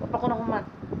 Wala pa ko nahuman.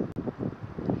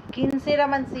 15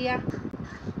 raman siya.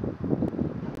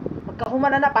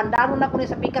 Pagkahuman na pandaro na ko ni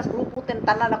sa Pikas grupo,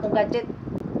 tanan akong gadget.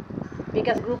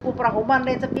 Pikas grupo para human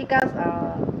rin sa Pikas.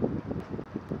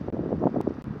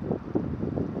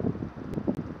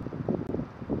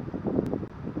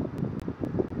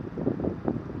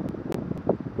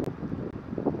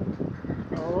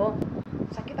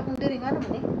 Sakit akong diri nga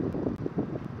naman eh.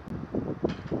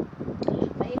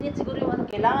 Mainit siguro yung ano,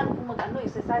 kailangan kong mag-ano,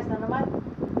 exercise na naman.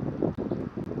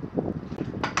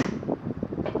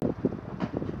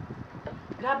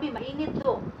 Grabe, mainit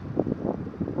to.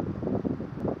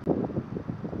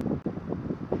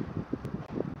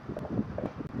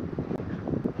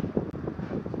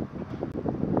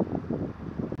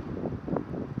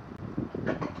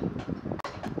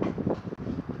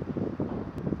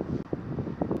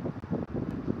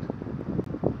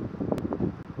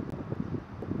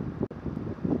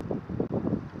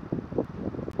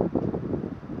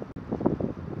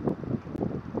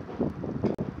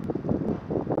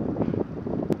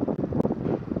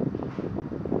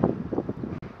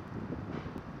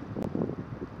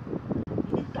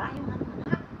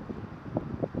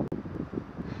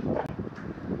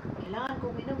 Kailangan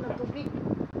kong minom ng tubig.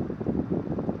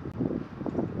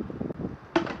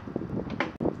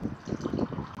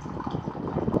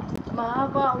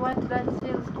 Mahaba white blood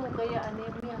cells ko kaya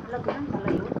anemia. Ganun pala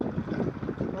yun.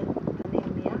 White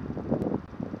anemia.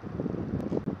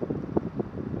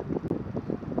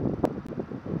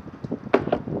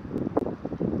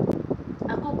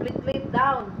 Ako platelet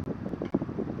down.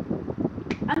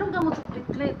 Anong gamot sa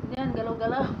platelet? Yan,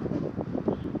 galaw-galaw.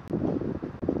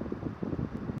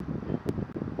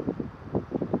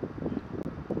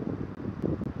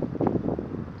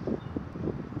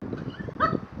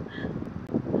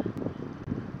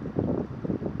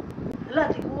 Hala,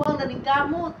 tiguang na ng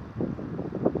gamot.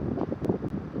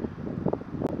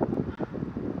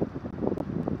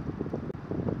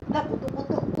 Da,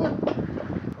 kuto-kuto.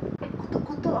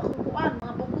 Kuto-kuto. Ako kuan,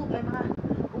 mga bubog ay mga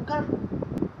ugar.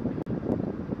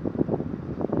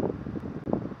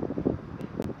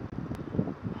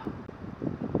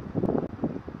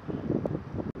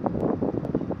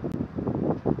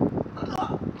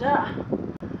 Da.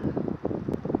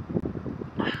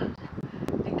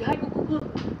 Naghay ko kugot.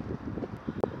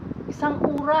 Isang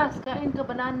oras, kain ka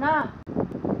banana.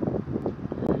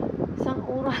 Isang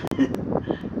oras.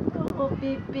 Oo,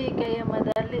 pipi, kaya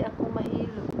madali ako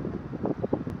mahilo.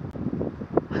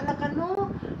 Hala ka no,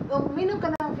 uminom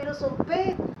ka ng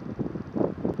ferrosulfate.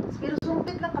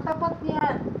 Ferrosulfate lang katapat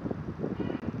niyan.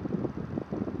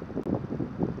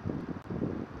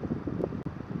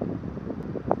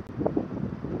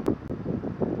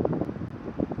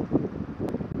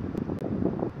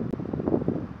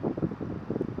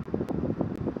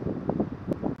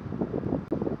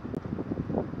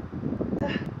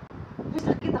 May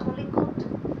sakit akong likod.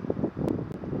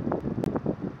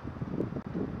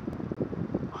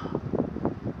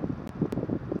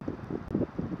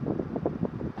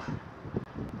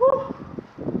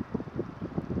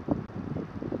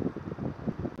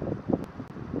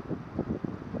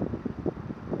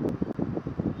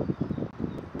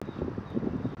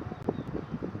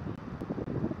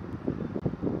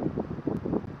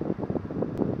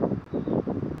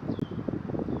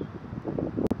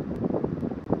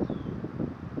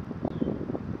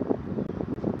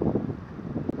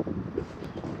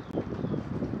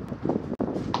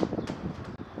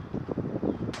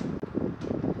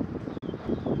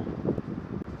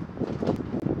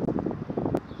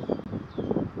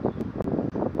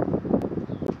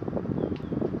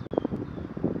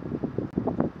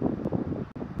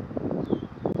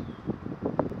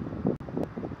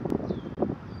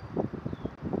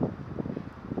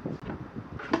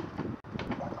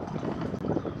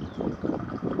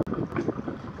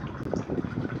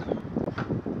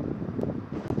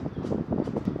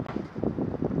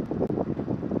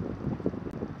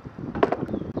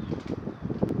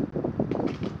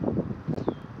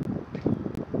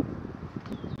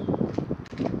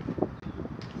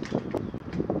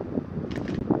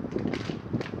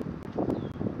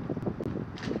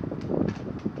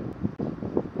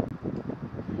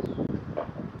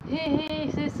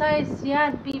 Exercise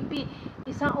yan, pipi.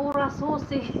 Isang oras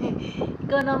susi.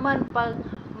 Ikaw naman pag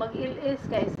mag-ilis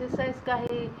ka, exercise ka,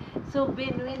 so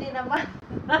binwini naman.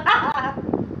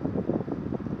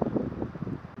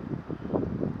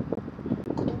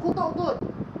 Kuto-kuto, good.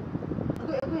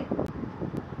 Agoy, agoy.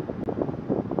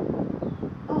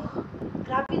 Oh,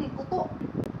 grabe ni kuto.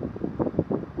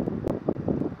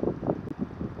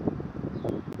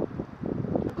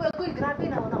 Agoy, agoy, grabe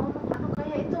na. Ano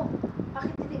kaya ito?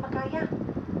 Bakit hindi makaya?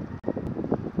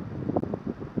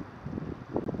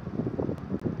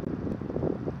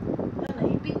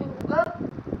 Naipit yung ugat.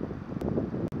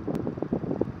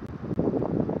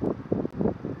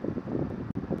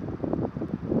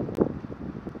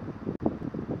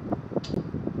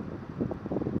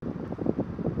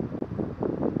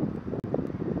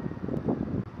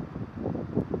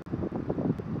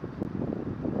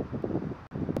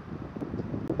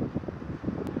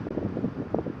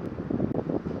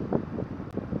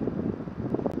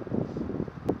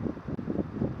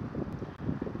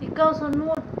 Ikaw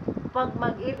sunod. Pag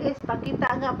mag-ilis,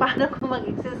 pakita nga paano ko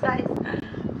mag-exercise.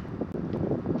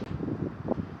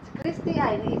 Si Christy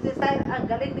ay, nag-exercise. Ang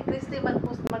galing ni Christy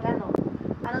mag-push, mag-ano.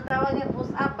 Anong tawag niya?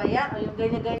 Push up ba yan? O yung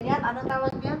ganyan-ganyan? Anong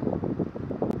tawag niya?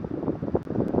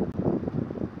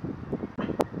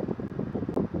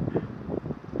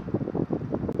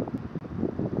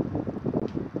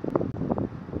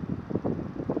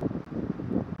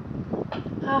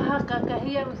 Haha,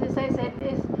 kakahiya mag-exercise.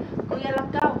 Is Kuya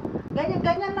Lakaw.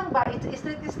 Ganyan-ganyan lang ba? It's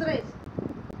straight.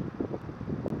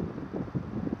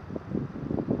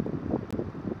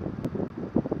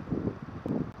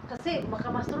 Kasi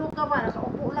makamasuro ka ba?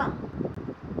 Nakaupo lang.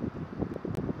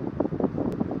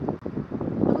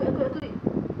 Agoy.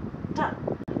 Ta,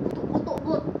 kuto,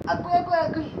 good. Agoy.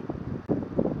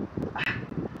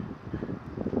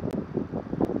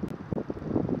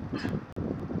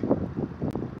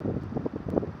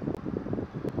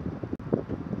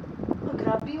 Oh,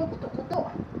 grabe yung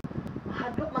kuto.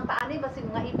 Mahadlok man taani basi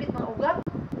mga ipit mga ugat.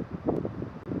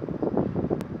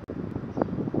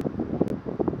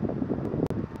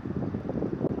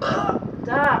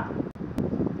 Da.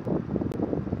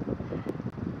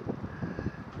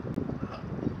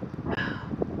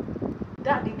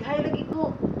 Dighay lagi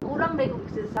ko. Kulang na yung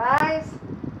exercise.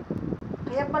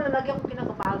 Kaya pala lagi ako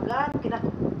kinakabagan.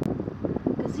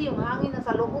 Kasi yung hangin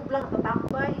nasa loob lang,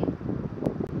 natatambay.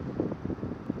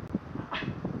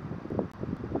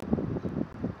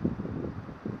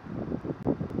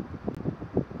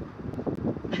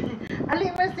 Ali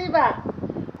mercy ba?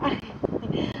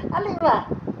 Ali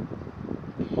ba?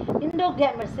 Indog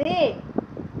ya mercy.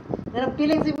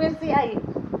 Nagpiling si Mercy ay.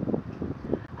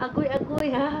 Agoy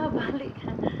ha, balik.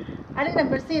 Ali na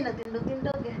Mercy,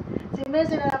 nagtindog-tindog. Si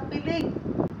Mercy na nagpiling.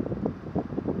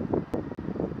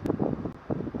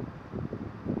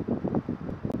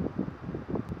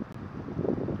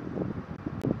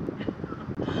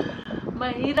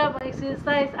 Mahirap ang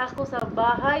exercise ako sa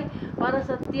bahay para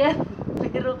sa tiyan.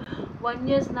 Pero 1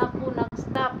 years na ako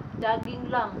nag-stop.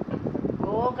 Jogging lang.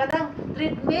 Oo, kadang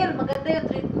treadmill. Maganda yung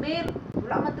treadmill.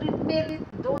 Wala man treadmill.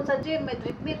 Doon sa gym may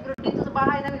treadmill. Pero dito sa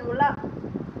bahay namin wala.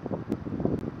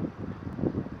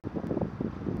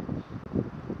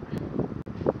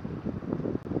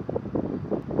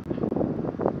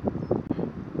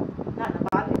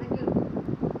 Nabali na yun.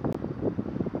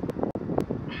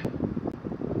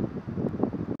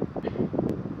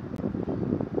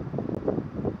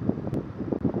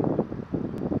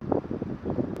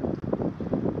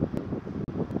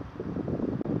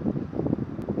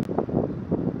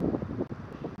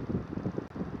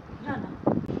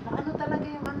 Ano talaga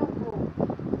yung ano ko.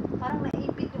 Parang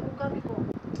naipit yung ugat ko.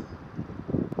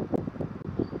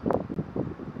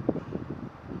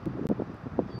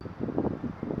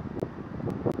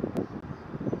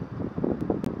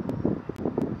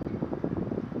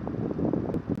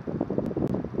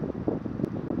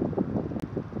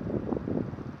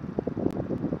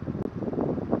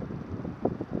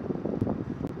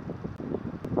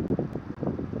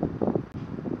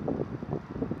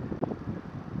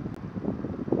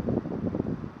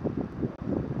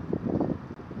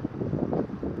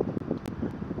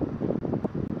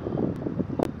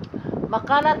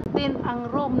 Makalat din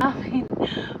ang room namin.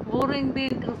 Boring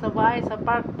din kung sa bahay, sa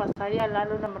park, pasaya,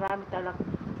 lalo na marami talak.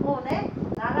 Oo,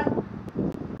 kalat.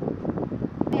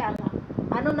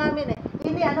 Ano namin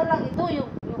Ini ano lang ito, yung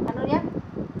ano yan?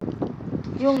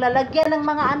 Yung lalagyan ng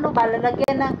mga ano ba,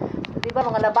 lalagyan ng, di ba,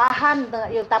 mga labahan,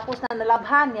 yung tapos na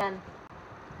nalabhan yan.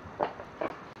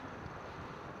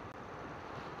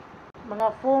 Mga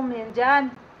foam yan dyan.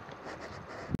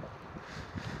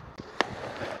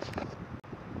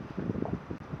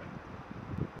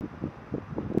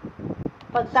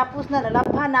 Pagtapos na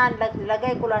nalabhanan,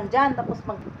 lagay ko lang dyan. Tapos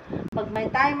pag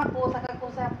may time ako, saka ko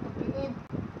sa tupiin.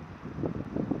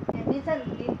 Eh, minsan,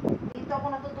 dito ako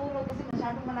natutulog kasi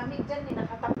masyadong malamig dyan.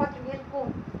 Nakatapat yung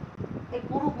aircon. Eh,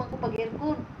 kurog man ko pag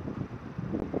aircon.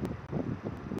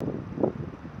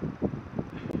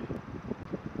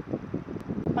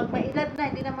 Pag mailad na,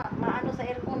 hindi na maano sa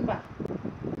aircon ba?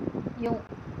 Yung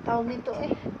tawag nito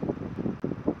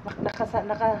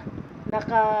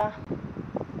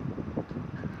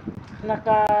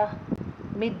naka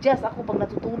medyas ako pag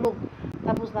natutulog.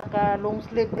 Tapos naka long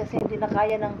sleeve kasi hindi na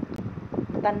kaya ng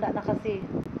tanda na kasi.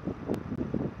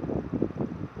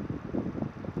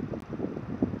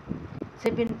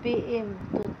 7 PM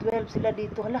to 12 sila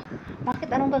dito. Hala, bakit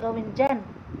anong gagawin dyan?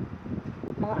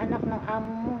 Mga anak ng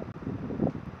amo mo.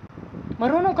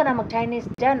 Marunong ka na mag-Chinese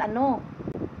dyan, 8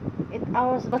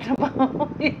 hours ba trabaho?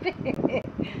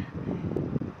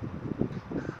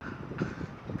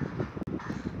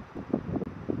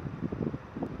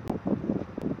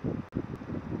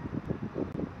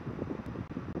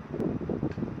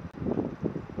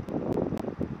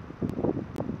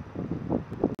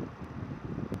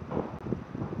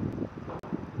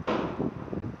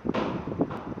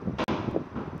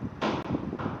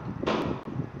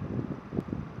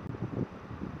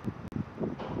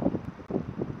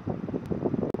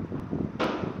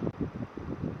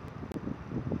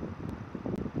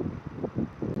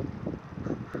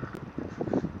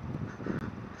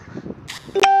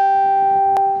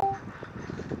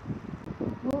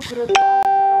 Pero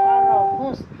araw-araw,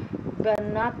 hus,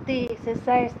 ganati,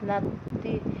 exercise,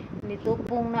 nati,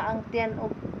 nitupong na ang tiyan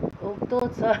og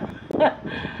tot sa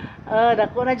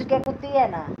dako na jud kay ko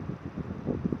tiyan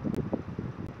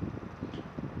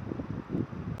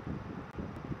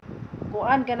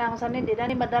kuan ka na ako sanin, di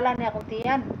na ni madala ni akong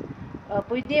tiyan.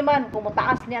 Pwede man, kung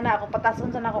mataas niya na ako,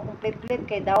 patason sa na ako kung plate-plate,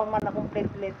 kay dawang man akong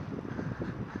plate-plate.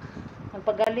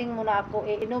 Magpagaling muna ako,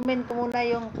 inumin ko muna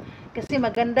yung, kasi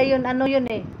maganda yun, yun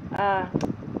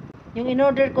yung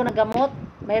in-order ko na gamot,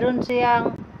 mayroon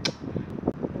siyang,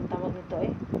 ang tawag nito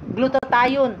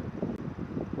glutathione.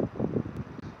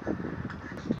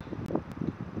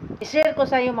 I-share ko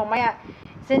sa iyo mamaya,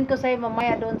 send ko sa iyo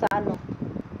mamaya doon sa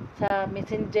sa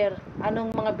messenger,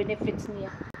 anong mga benefits niya.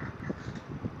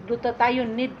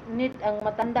 Glutathione, need ang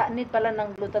matanda, need pala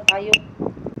ng glutathione.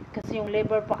 Kasi yung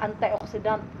liver pa,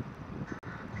 antioxidant.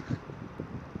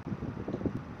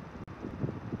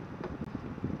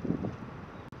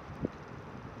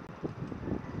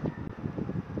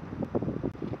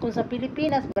 Kung sa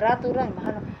Pilipinas, barato lang,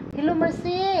 mahal. Hello,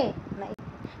 Mercy!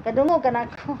 Kadungog ka na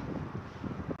ako.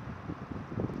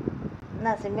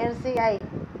 Na, si Mercy ay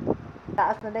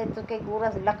taas na dahil kay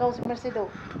Guras. Lakaw si Mercy do.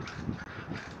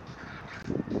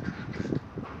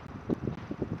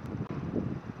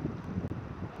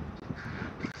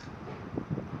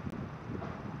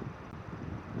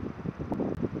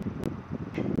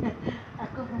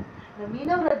 Ako,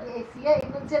 naminaw na di siya.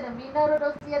 Ingon siya, naminaw na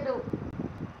daw siya do.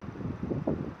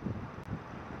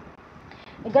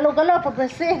 Galaw-galaw pag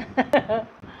Mercy.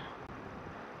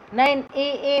 9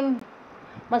 AM.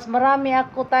 Mas marami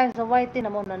ako time sa YT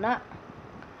na mo na.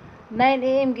 9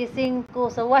 AM gising ko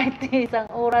sa YT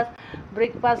isang oras.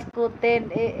 Breakfast ko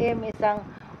 10 AM isang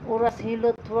oras.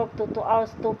 Hilot work to 2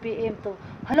 hours 2 PM to.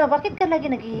 Hala, bakit ka lagi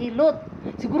naghihilot?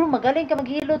 Siguro magaling ka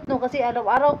maghihilot no, kasi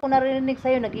araw-araw ko narinig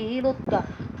sa'yo naghihilot ka.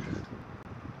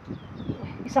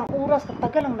 Isang oras,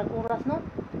 katagal lang nag-oras no?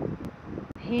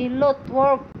 Hilot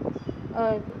work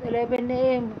 11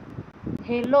 AM.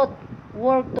 Hilot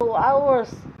work 2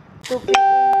 hours 2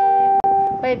 PM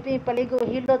 5 PM paligo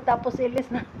hilot tapos ilis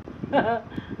na.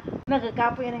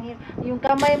 Nagkakapoy ng hilot. Yung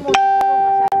kamay mo siguro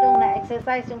masyadong na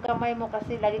exercise yung kamay mo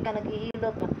kasi lagi ka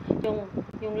naghihilot.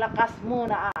 Yung lakas mo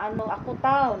na ako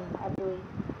taon adoy.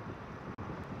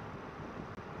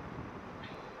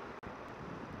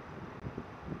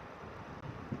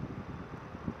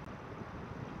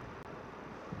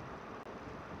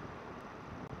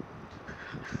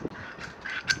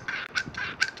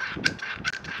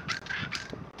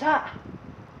 Ta.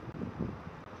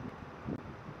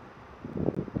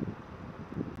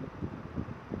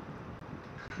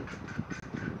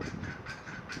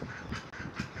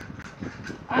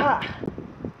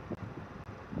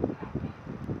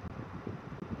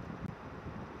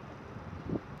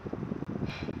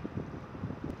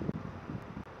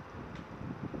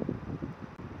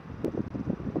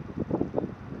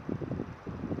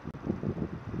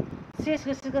 Sis,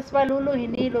 gusto pa lulo,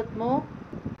 hinilot mo?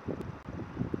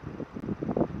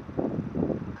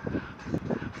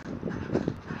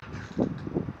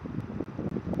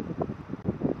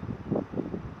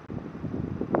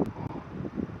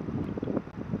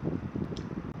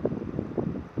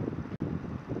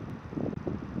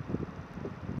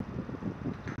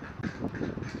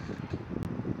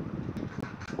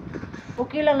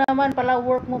 Okay lang naman pala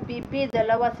work mo, Pipi.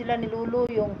 Dalawa sila ni Lulu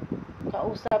yung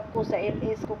kausap ko sa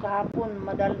LS ko kahapon.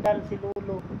 Madaldal si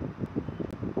Lulu.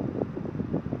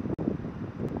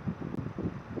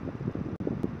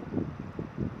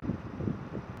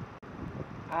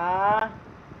 Ah,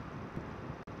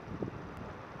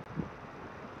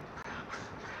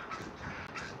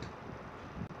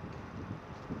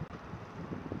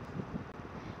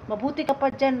 mabuti ka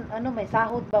pa dyan. Ano, may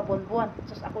sahod ba buwan-buwan?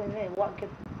 Sus, ako yun eh. Wag.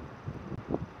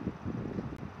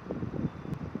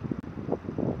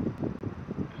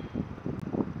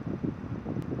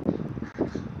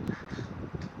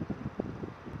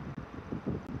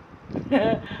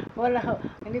 Wala.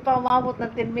 Hindi pa umabot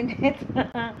ng 10 minutes.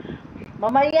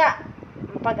 Mamaya.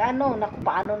 Pag ano, naku,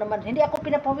 paano naman. Hindi ako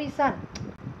pinapawisan.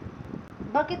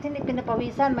 Bakit hindi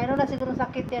pinapawisan? Mayroon na siguro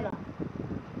sakit yan, oh.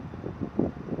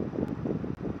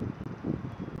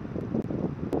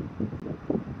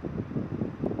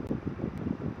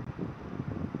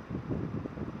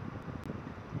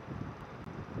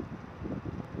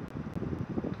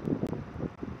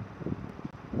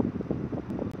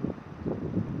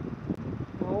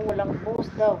 Oh, walang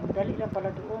post daw. Dali lang pala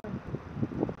doon.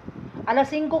 Alas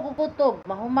 5 kukutob.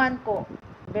 Mahuman ko.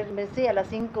 Bermesi,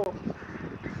 alas 5.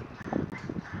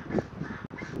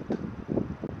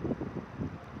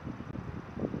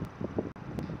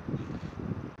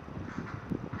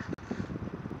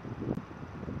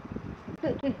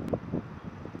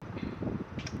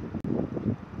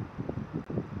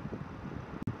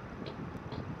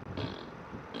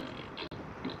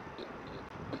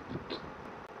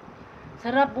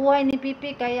 Sarap buhay ni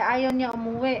Pipi kaya ayaw niya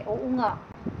umuwi. Oo nga.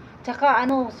 Tsaka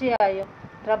ano siya, yung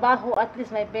trabaho at least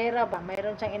may pera ba?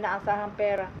 Mayroon siyang inaasahang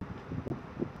pera.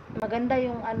 Maganda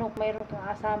yung ano, mayroon kang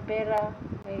asahang pera.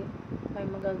 May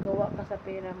magagawa ka sa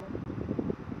pera mo.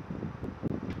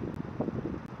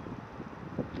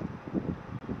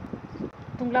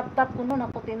 Itong laptop ko noon,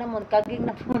 ako tinan mo, kaging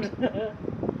na po.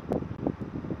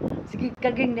 Sige,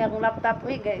 kaging niya akong laptop.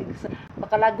 Uy, guys,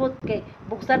 makalagot kay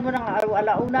buksan mo ng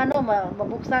alauna, no?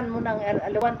 Mabuksan mo ng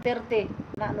 1:30.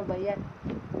 Na ano ba yan?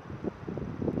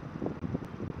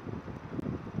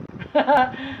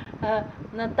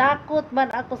 Natakot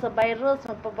man ako sa virus.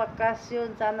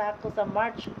 Magpabakasyon sana ako sa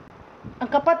March.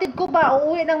 Ang kapatid ko ba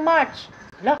uuwi ng March?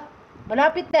 Hala,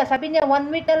 malapit na. Sabi niya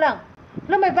 1 week na lang.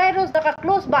 Hala, may virus.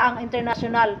 Naka-close ba ang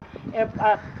international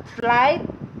flight?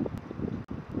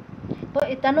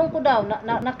 Itanong ko daw,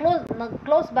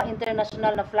 na-close ba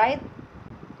international na flight?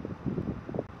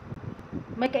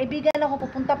 May kaibigan ako,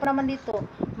 pupunta pa naman dito.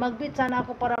 Magbit sana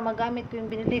ako para magamit ko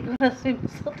yung binili ko na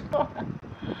swimsuit ko.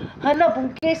 Hala,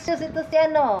 bungkisius ito si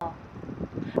ano.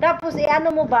 Tapos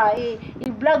i-ano mo ba,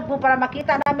 i-vlog mo para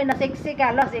makita namin na sexy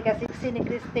ka. Hala, sexy ni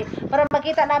Christy. Para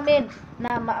makita namin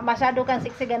na masyado kang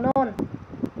sexy ganun.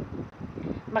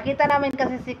 Makita namin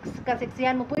kasi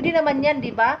kaseksihan mo. Pwede naman yan,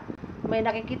 di ba? May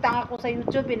nakikita ako sa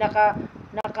YouTube, naka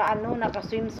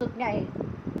swimsuit nga eh.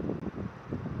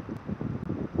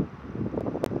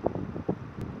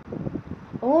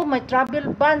 Oh, may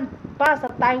travel ban pa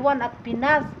sa Taiwan at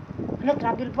Pinas. Ano,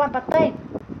 travel ban patay?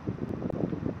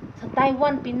 Sa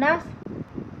Taiwan, Pinas?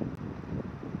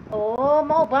 Oh,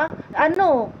 mau ba?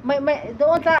 Ano, may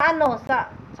doon sa ano,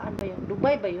 saan ba yun?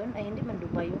 Dubai ba yun? Ay, hindi man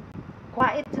Dubai yun.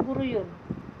 Kuwait siguro yun.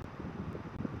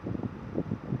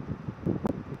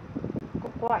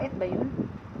 Kuwait ba yun?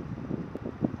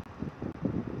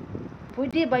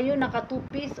 Pwede ba yun naka 2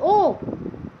 piece? Oh!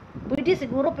 Pwede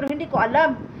siguro pero hindi ko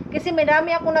alam. Kasi may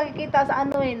dami ako nakikita sa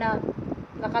ano eh na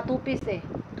naka 2 piece eh.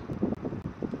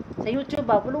 Sa YouTube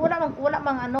ba? Wala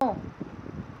mang ano.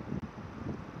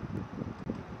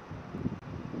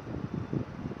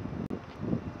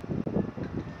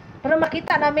 Para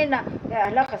makita namin na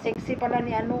ala ka sexy pala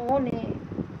ni ano ni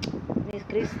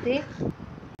Christy.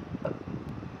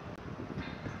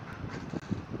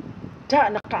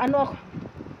 Nakaano ako.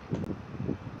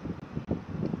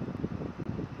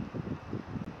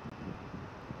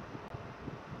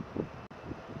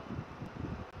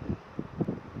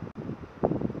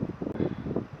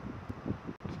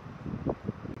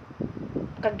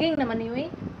 Kaging naman ni Uy.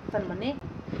 Saan man eh?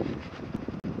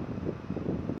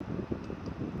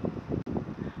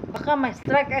 Baka may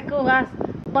strike ako ha.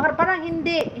 Baka parang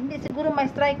hindi siguro may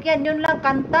strike yan. Yun lang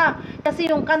kanta. Kasi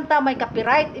yung kanta may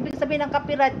copyright. Ibig sabihin ng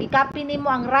copyright, i-copy mo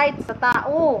ang right sa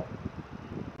tao.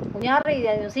 Kunyari,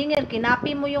 yung singer,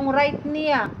 kinapi mo yung right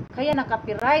niya. Kaya na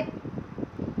copyright.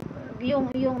 Yung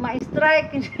may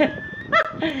strike.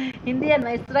 Hindi yan,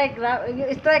 may strike. Yung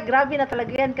strike, grabe na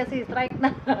talaga yan kasi strike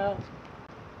na.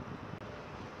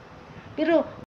 Pero